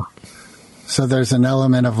that. So there's an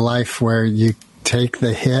element of life where you take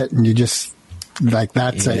the hit and you just,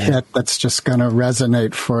 that's a hit that's just going to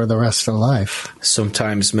resonate for the rest of life.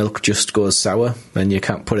 Sometimes milk just goes sour and you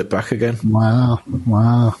can't put it back again. Wow.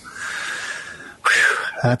 Whew.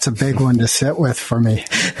 That's a big one to sit with for me.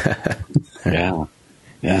 Yeah.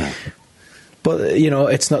 But,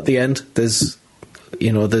 it's not the end. There's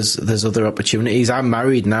other opportunities. I'm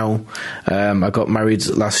married now. I got married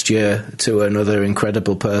last year to another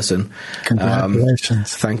incredible person.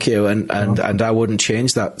 Congratulations. Thank you. And I wouldn't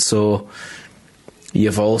change that. So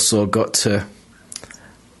you've also got to,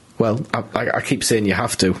 well, I keep saying you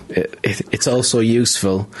have to. It's also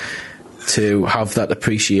useful to have that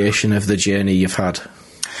appreciation of the journey you've had.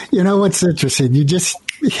 What's interesting? You just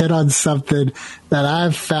hit on something that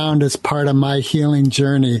I've found as part of my healing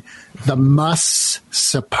journey. The musts,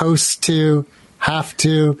 supposed to, have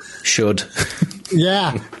to, should.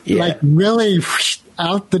 Yeah. Like really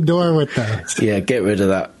out the door with those. Yeah, get rid of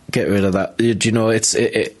that.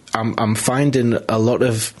 I'm finding a lot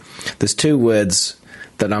of, there's two words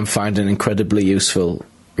that I'm finding incredibly useful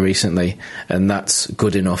recently, and that's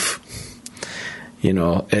good enough. You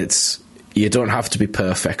don't have to be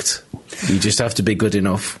perfect. You just have to be good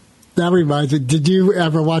enough. That reminds me, did you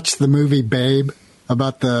ever watch the movie Babe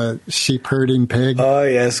about the sheep herding pig? Oh,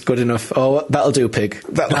 yes, good enough. Oh, that'll do, pig.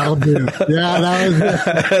 That'll do. Yeah,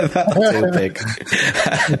 that'll do, pig.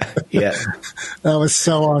 Yeah. That was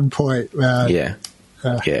so on point, man. Yeah.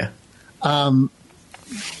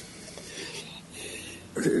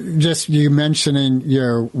 Just you mentioning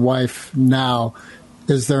your wife now,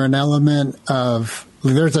 is there an element of,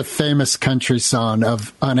 there's a famous country song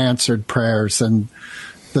of unanswered prayers, and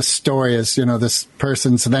the story is, this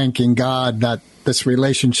person's thanking God that this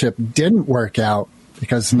relationship didn't work out,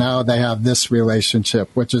 because now they have this relationship,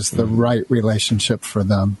 which is the right relationship for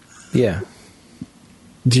them. Yeah.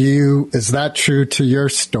 Is that true to your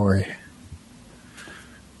story?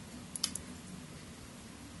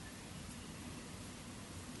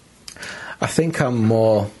 I think I'm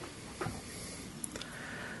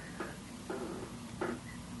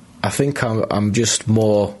just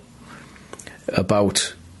more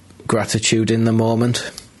about gratitude in the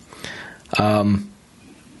moment. And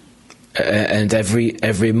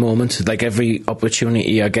every moment, like every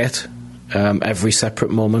opportunity I get, every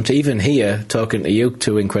separate moment, even here talking to you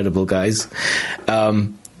two incredible guys,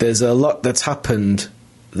 there's a lot that's happened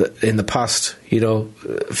in the past. You know,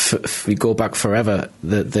 if we go back forever,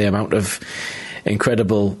 the amount of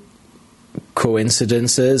incredible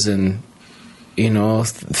coincidences and, you know,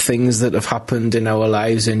 things that have happened in our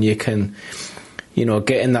lives, and you can, you know,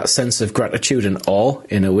 get in that sense of gratitude and awe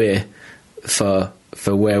in a way for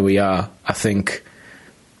where we are. I think,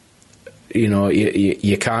 you know,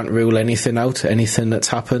 you can't rule anything out, anything that's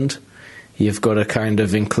happened. You've got to kind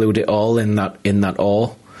of include it all in that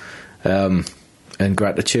awe and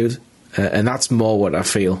gratitude, and that's more what I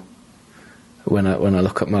feel when I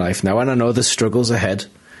look at my life now. And I know there's struggles ahead,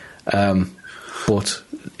 but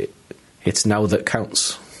it's now that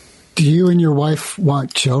counts. Do you and your wife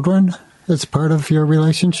want children as part of your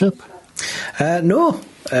relationship? No.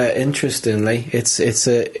 Interestingly, it's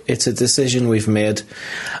a decision we've made.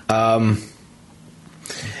 That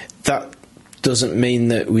doesn't mean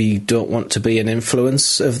that we don't want to be an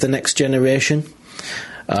influence of the next generation.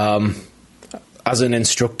 As an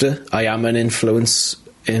instructor, I am an influence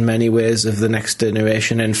in many ways of the next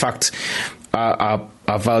generation. In fact, I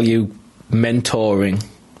value mentoring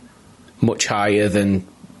much higher than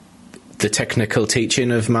the technical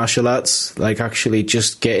teaching of martial arts, like actually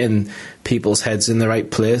just getting people's heads in the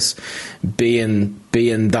right place, being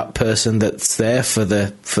that person that's there for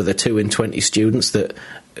the 2 in 20 students that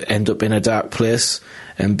end up in a dark place,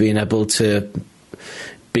 and being able to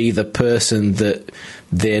be the person that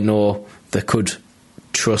they know they could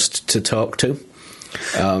trust to talk to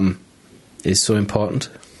is so important.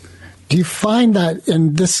 Do you find that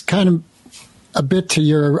in this kind of a bit to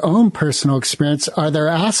your own personal experience, are there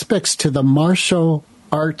aspects to the martial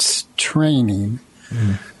arts training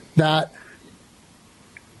that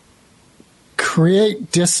create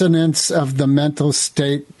dissonance of the mental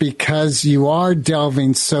state because you are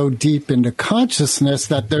delving so deep into consciousness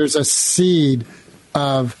that there's a seed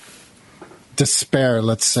of despair,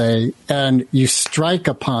 let's say, and you strike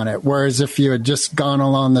upon it, whereas if you had just gone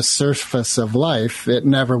along the surface of life, it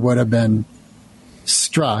never would have been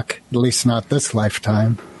struck, at least not this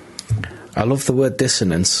lifetime? I love the word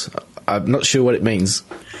dissonance. I'm not sure what it means.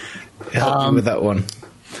 Help me with that one.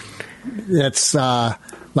 It's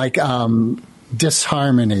like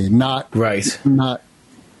disharmony, not right. Not.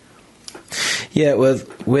 Yeah,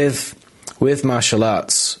 with martial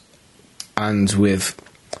arts and with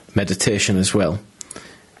meditation as well,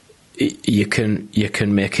 you can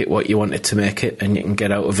make it what you want it to make it, and you can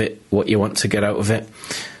get out of it what you want to get out of it.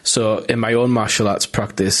 So in my own martial arts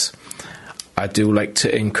practice, I do like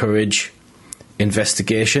to encourage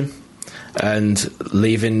investigation and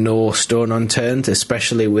leaving no stone unturned,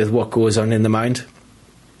 especially with what goes on in the mind.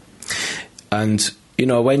 And you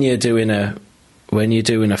know, when you're doing a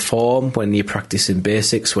form, when you're practicing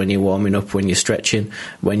basics, when you're warming up, when you're stretching,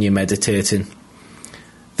 when you're meditating,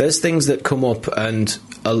 there's things that come up, and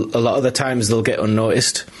a lot of the times they'll get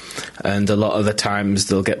unnoticed, and a lot of the times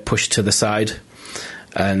they'll get pushed to the side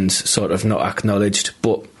and sort of not acknowledged.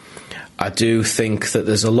 But I do think that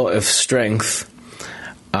there's a lot of strength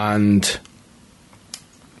and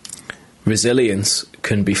resilience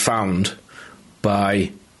can be found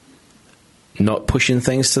by not pushing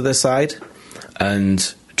things to the side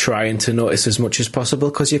and trying to notice as much as possible,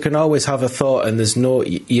 because you can always have a thought, and there's no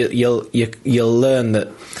you'll learn that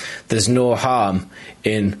there's no harm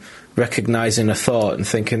in recognizing a thought and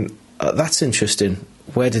thinking, oh, that's interesting,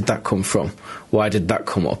 where did that come from, why did that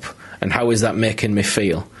come up, and how is that making me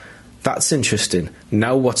feel? That's interesting.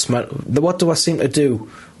 Now what do I seem to do?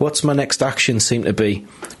 What's my next action seem to be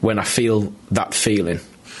when I feel that feeling?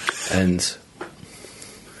 And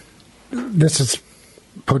this is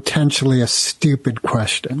potentially a stupid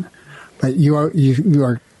question, but you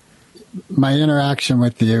are my interaction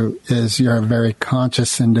with you is you're a very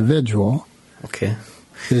conscious individual. Okay.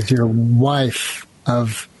 Is your wife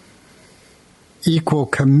of equal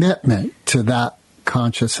commitment to that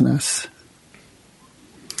consciousness?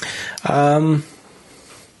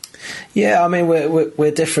 Yeah, I mean,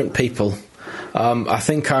 we're different people. I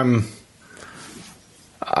think I'm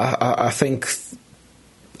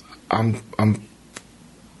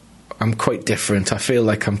quite different. I feel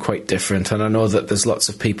like I'm quite different, and I know that there's lots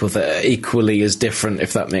of people that are equally as different,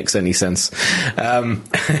 if that makes any sense.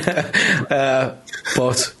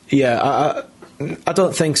 But yeah, I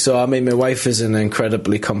don't think so. I mean, my wife is an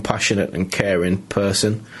incredibly compassionate and caring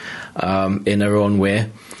person in her own way,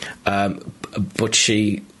 but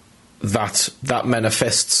that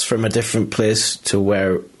manifests from a different place to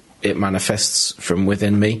where it manifests from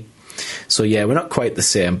within me. So yeah, we're not quite the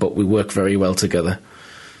same, but we work very well together.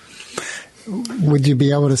 Would you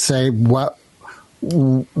be able to say what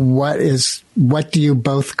do you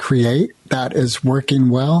both create that is working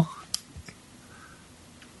well?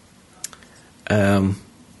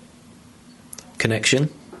 Connection,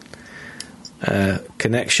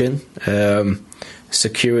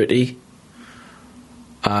 security,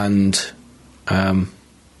 and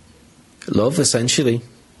love. Essentially,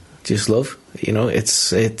 just love. You know,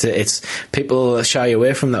 it's people shy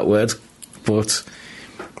away from that word, but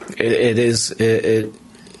it is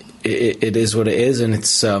what it is, and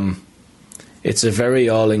it's a very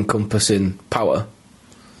all-encompassing power.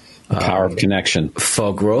 The power of connection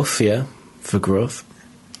for growth. Yeah, for growth.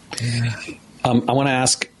 I want to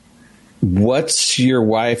ask, what's your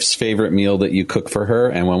wife's favorite meal that you cook for her,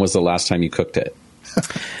 and when was the last time you cooked it?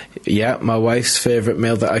 Yeah, my wife's favorite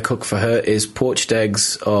meal that I cook for her is poached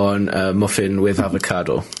eggs on a muffin with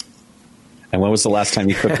avocado. And when was the last time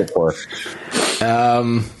you cooked it for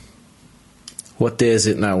her? What day is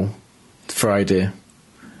it now? Friday.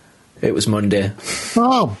 It was Monday.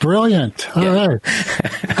 Oh, brilliant. All right.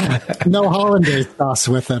 No hollandaise sauce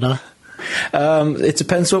with it, huh? It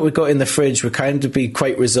depends what we've got in the fridge. We kind of be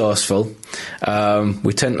quite resourceful.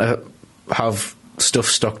 We tend to have stuff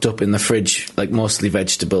stocked up in the fridge, like mostly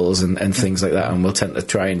vegetables and things like that, and we'll tend to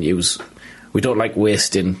try and use... We don't like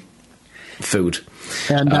wasting food.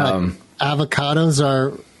 And avocados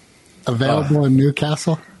are available in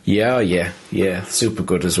Newcastle? Yeah. Super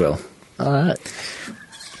good as well. All right.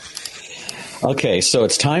 Okay, so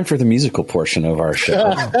it's time for the musical portion of our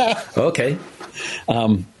show. Okay.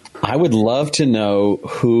 I would love to know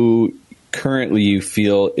who currently you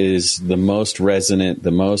feel is the most resonant,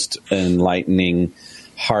 the most enlightening,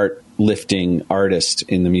 heart-lifting artist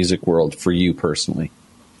in the music world for you personally.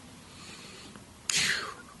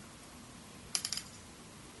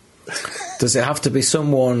 Does it have to be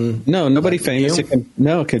someone? No, nobody famous. It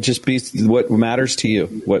could just be what matters to you,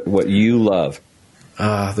 what you love.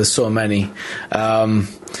 There's so many.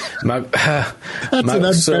 That's an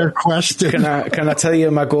unfair question. Can I tell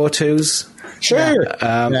you my go-tos? Sure.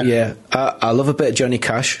 Yeah. I love a bit of Johnny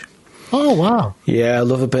Cash. Oh, wow. Yeah, I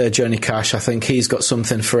love a bit of Johnny Cash. I think he's got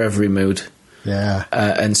something for every mood. Yeah.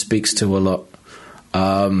 And speaks to a lot.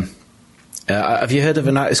 Have you heard of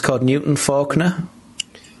an artist called Newton Faulkner?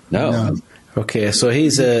 No. Okay, so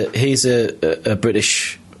he's a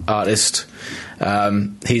British artist.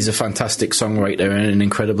 He's a fantastic songwriter and an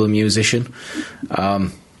incredible musician.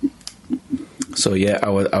 So yeah,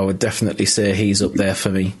 I would definitely say he's up there for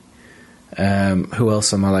me. Who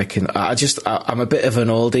else am I liking? I'm a bit of an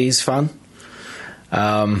oldies fan.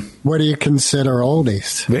 What do you consider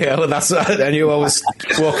oldies? Yeah, well, I knew I was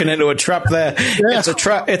walking into a trap there. Yeah. It's a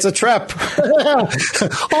trap. Yeah.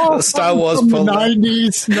 Oh, Star Wars from the pulled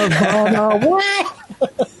 90s, Nirvana.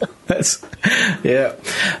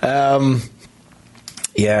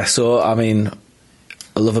 Yeah, so, I mean,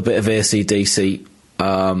 I love a bit of AC/DC.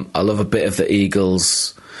 I love a bit of the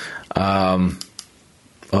Eagles. I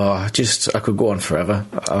could go on forever.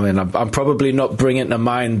 I mean, I'm probably not bringing to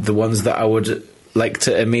mind the ones that I would like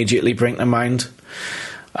to immediately bring to mind.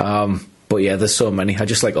 But yeah, there's so many. I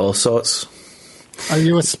just like all sorts. Are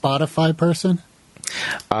you a Spotify person?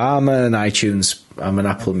 I'm an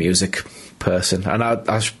Apple Music person. And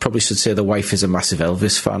I probably should say the wife is a massive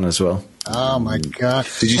Elvis fan as well. Oh, my God.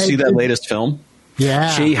 Did you see that latest film? Yeah.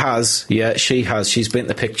 She has. Yeah, she has. She's been to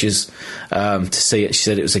the pictures to see it. She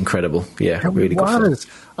said it was incredible. Yeah, really good film.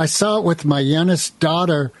 I saw it with my youngest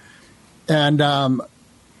daughter, and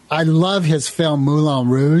I love his film Moulin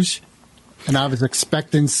Rouge, and I was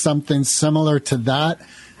expecting something similar to that.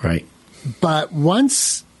 Right. But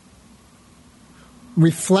once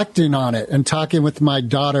reflecting on it and talking with my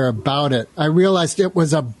daughter about it, I realized it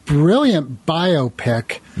was a brilliant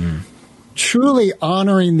biopic, truly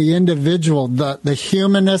honoring the individual, the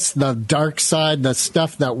humanness, the dark side, the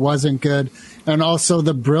stuff that wasn't good, and also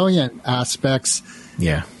the brilliant aspects.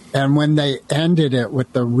 Yeah. And when they ended it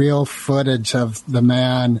with the real footage of the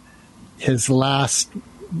man, his last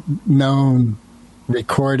known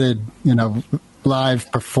recorded,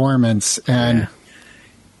 live performance, and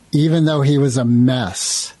even though he was a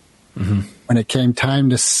mess, when it came time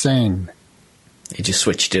to sing, he just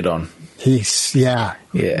switched it on. It's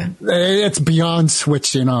beyond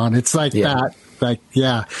switching on. It's like that.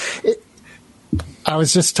 I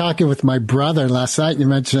was just talking with my brother last night. You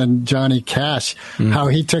mentioned Johnny Cash, how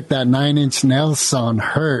he took that 9 Inch Nails song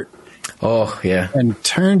 "Hurt." Oh yeah, and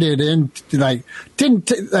turned it into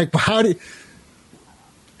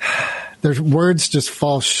there's words just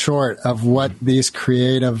fall short of what these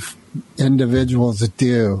creative individuals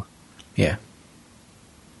do. Yeah.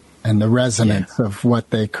 and the resonance of what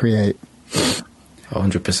they create.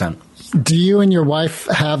 100%. Do you and your wife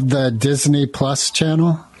have the Disney Plus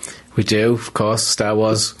channel? We do, of course. Star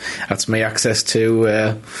Wars. That's my access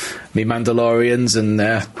to me Mandalorians and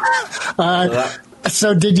all that.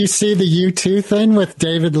 So did you see the U2 thing with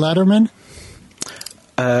David Letterman?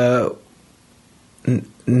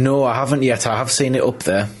 No, I haven't yet. I have seen it up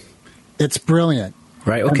there. It's brilliant.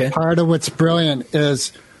 Right, okay. And part of what's brilliant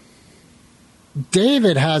is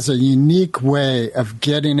David has a unique way of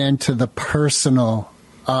getting into the personal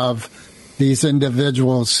of these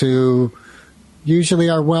individuals who usually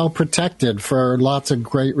are well protected for lots of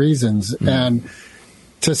great reasons. And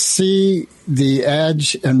to see the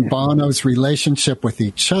Edge and Bono's relationship with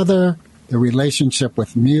each other, the relationship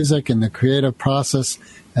with music and the creative process,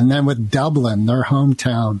 and then with Dublin, their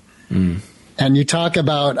hometown. And you talk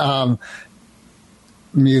about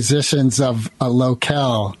musicians of a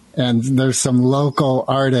locale, and there's some local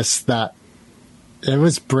artists that it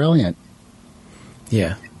was brilliant.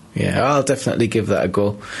 Yeah, I'll definitely give that a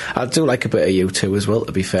go. I do like a bit of U2 as well,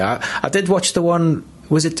 to be fair. I did watch the one,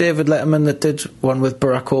 was it David Letterman that did one with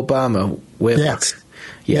Barack Obama? Yes. Back?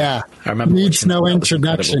 Yeah. I remember Needs no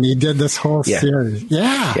introduction. He did this whole series.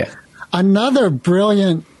 Yeah. Another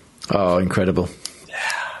brilliant. Oh, incredible.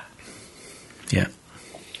 Yeah.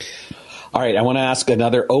 All right, I want to ask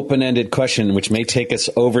another open-ended question, which may take us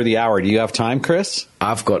over the hour. Do you have time, Chris?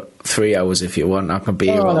 I've got 3 hours if you want. I can be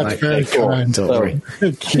here all night. Very kind. Don't worry.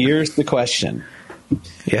 Here's the question.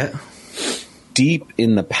 Yeah. Deep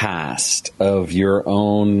in the past of your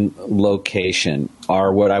own location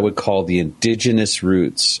are what I would call the indigenous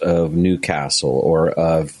roots of Newcastle, or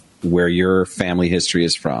of where your family history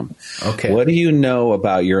is from. Okay. What do you know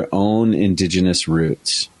about your own indigenous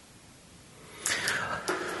roots?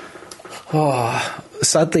 Oh,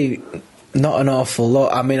 sadly, not an awful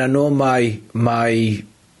lot. I mean, I know my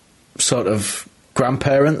sort of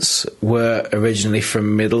grandparents were originally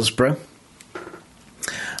from Middlesbrough.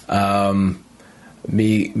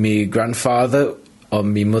 Me grandfather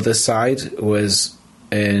on my mother's side was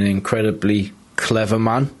an incredibly clever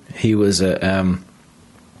man. He was a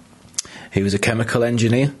chemical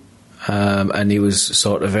engineer, and he was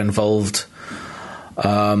sort of involved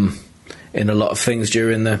in a lot of things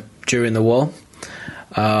during the war.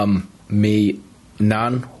 Me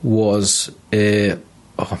nan was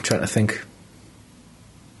I'm trying to think.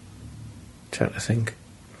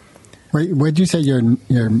 Wait, what did you say? Your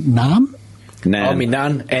nam? Nan. Oh, me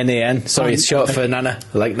nan, N-A-N. Sorry, it's short for Nana,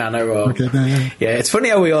 like Nana. Or, Okay, yeah, it's funny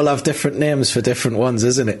how we all have different names for different ones,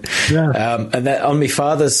 isn't it? Yeah. And then on my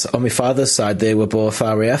father's side, they were both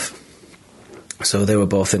RAF, so they were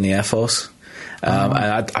both in the Air Force.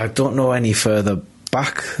 And I don't know any further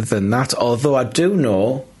back than that, although I do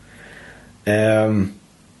know an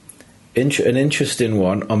interesting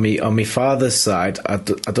one on my father's side. I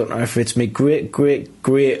don't know if it's my great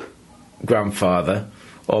grandfather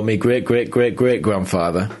or my great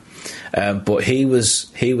grandfather, but he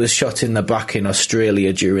was shot in the back in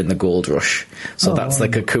Australia during the gold rush. So that's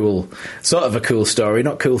like a cool story.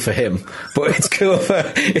 Not cool for him, but it's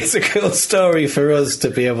a cool story for us to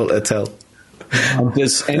be able to tell.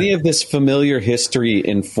 Does any of this familial history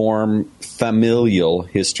inform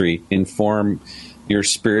your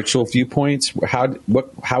spiritual viewpoints? How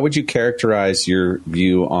would you characterize your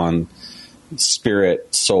view on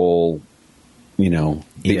spirit, soul,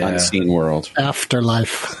 the unseen world?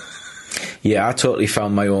 Afterlife. Yeah, I totally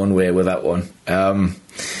found my own way with that one.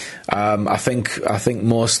 I think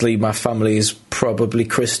mostly my family is probably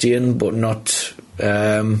Christian, but not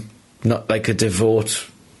like a devout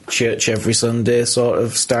church every Sunday sort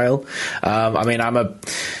of style. I mean, I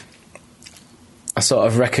sort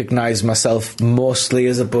of recognise myself mostly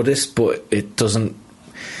as a Buddhist, but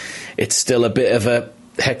it's still a bit of a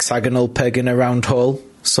hexagonal peg in a round hole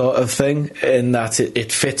sort of thing, in that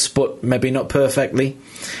it fits, but maybe not perfectly.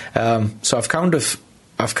 So I've kind of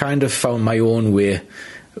found my own way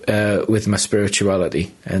with my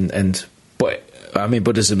spirituality, but I mean,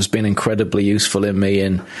 Buddhism's been incredibly useful in me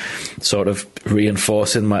in sort of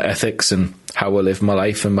reinforcing my ethics and how I live my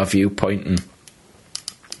life and my viewpoint, and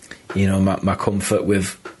my comfort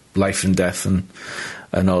with life and death and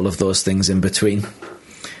all of those things in between.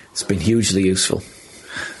 It's been hugely useful.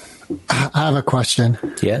 I have a question.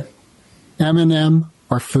 Yeah? Eminem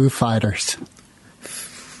or Foo Fighters?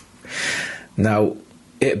 Now,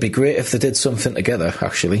 it'd be great if they did something together,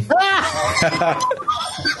 actually.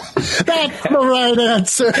 That's the right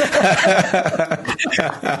answer.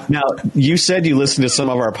 Now, you said you listened to some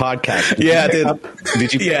of our podcasts. Yeah, I did.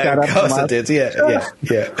 Did you pick that up? Of course I did. Yeah.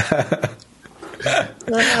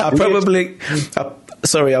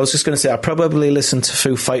 Sorry, I was just going to say I probably listen to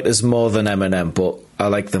Foo Fighters more than Eminem, but I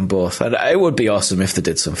like them both. And it would be awesome if they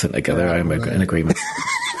did something together. I'm in agreement.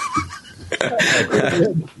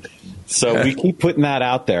 So we keep putting that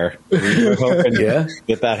out there. We're hoping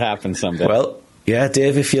that happens someday. Well, yeah,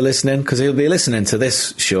 Dave, if you're listening, because he'll be listening to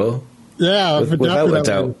this show. Yeah, without a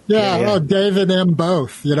doubt. Yeah, oh, Dave and them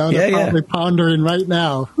both. You know, they're probably pondering right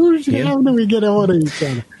now. How do we get hold of each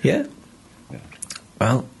other? Yeah.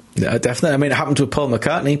 Well, definitely. I mean, it happened with Paul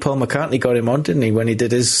McCartney. Paul McCartney got him on, didn't he, when he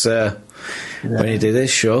did his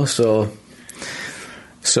show? So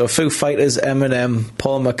Foo Fighters, Eminem,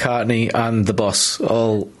 Paul McCartney, and the Boss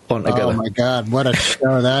all on together. Oh my God, what a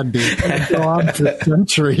show that'd be! It'd go on for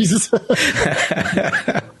centuries.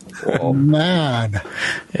 Oh, man.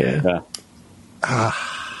 Yeah.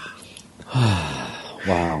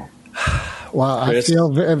 Wow. Well, I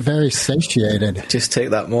feel very satiated. Just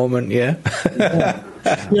take that moment, yeah.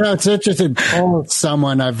 You know, it's interesting. Paul's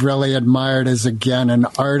someone I've really admired as, again, an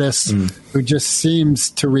artist who just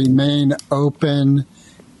seems to remain open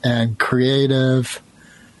and creative.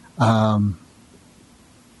 You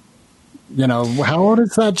know, how old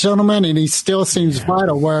is that gentleman? And he still seems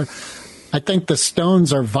vital, where I think the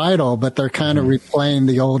Stones are vital, but they're kind of replaying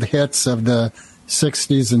the old hits of the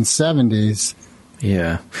 60s and 70s.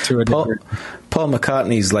 Yeah. To a degree. Paul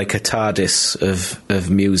McCartney's like a TARDIS of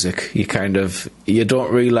music. You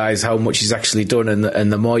don't realise how much he's actually done,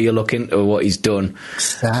 and the more you look into what he's done,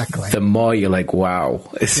 exactly, the more you're like, wow.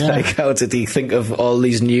 It's like, how did he think of all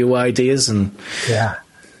these new ideas? And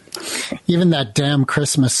even that damn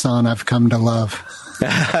Christmas song I've come to love.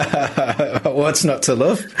 What's not to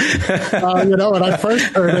love? You know, when I first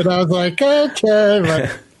heard it, I was like, okay,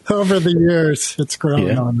 but over the years, it's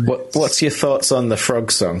grown on me. What's your thoughts on the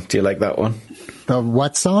frog song? Do you like that one? The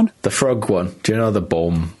what song? The frog one. Do you know the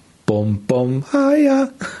boom, boom, boom,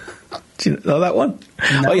 hiya? Do you know that one?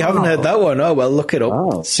 No. Oh, you haven't heard that one? Oh, well, look it up.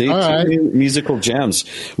 Oh, see, two musical gems.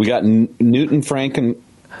 We got Newton Faulkner,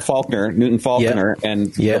 and Paul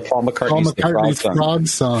McCartney's Frog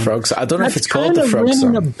Song. Frog Song. I don't know if it's called the Frog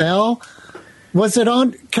Song. A bell. Was it on?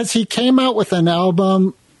 Because he came out with an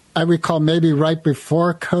album, I recall, maybe right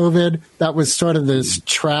before COVID. That was sort of this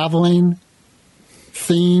traveling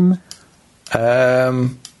theme.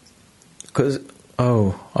 I'm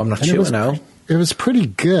not sure now. It was pretty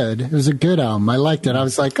good. It was a good album. I liked it. I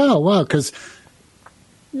was like, oh wow, because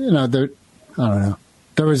I don't know.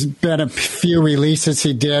 There was been a few releases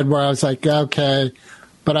he did where I was like, okay,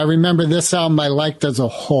 but I remember this album I liked as a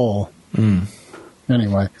whole.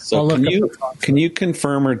 Anyway, so can you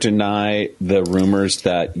confirm or deny the rumors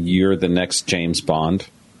that you're the next James Bond?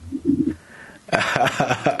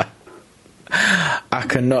 I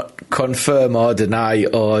cannot confirm or deny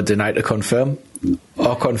to confirm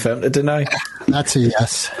or confirm to deny. That's a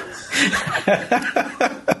yes.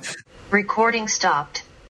 Recording stopped.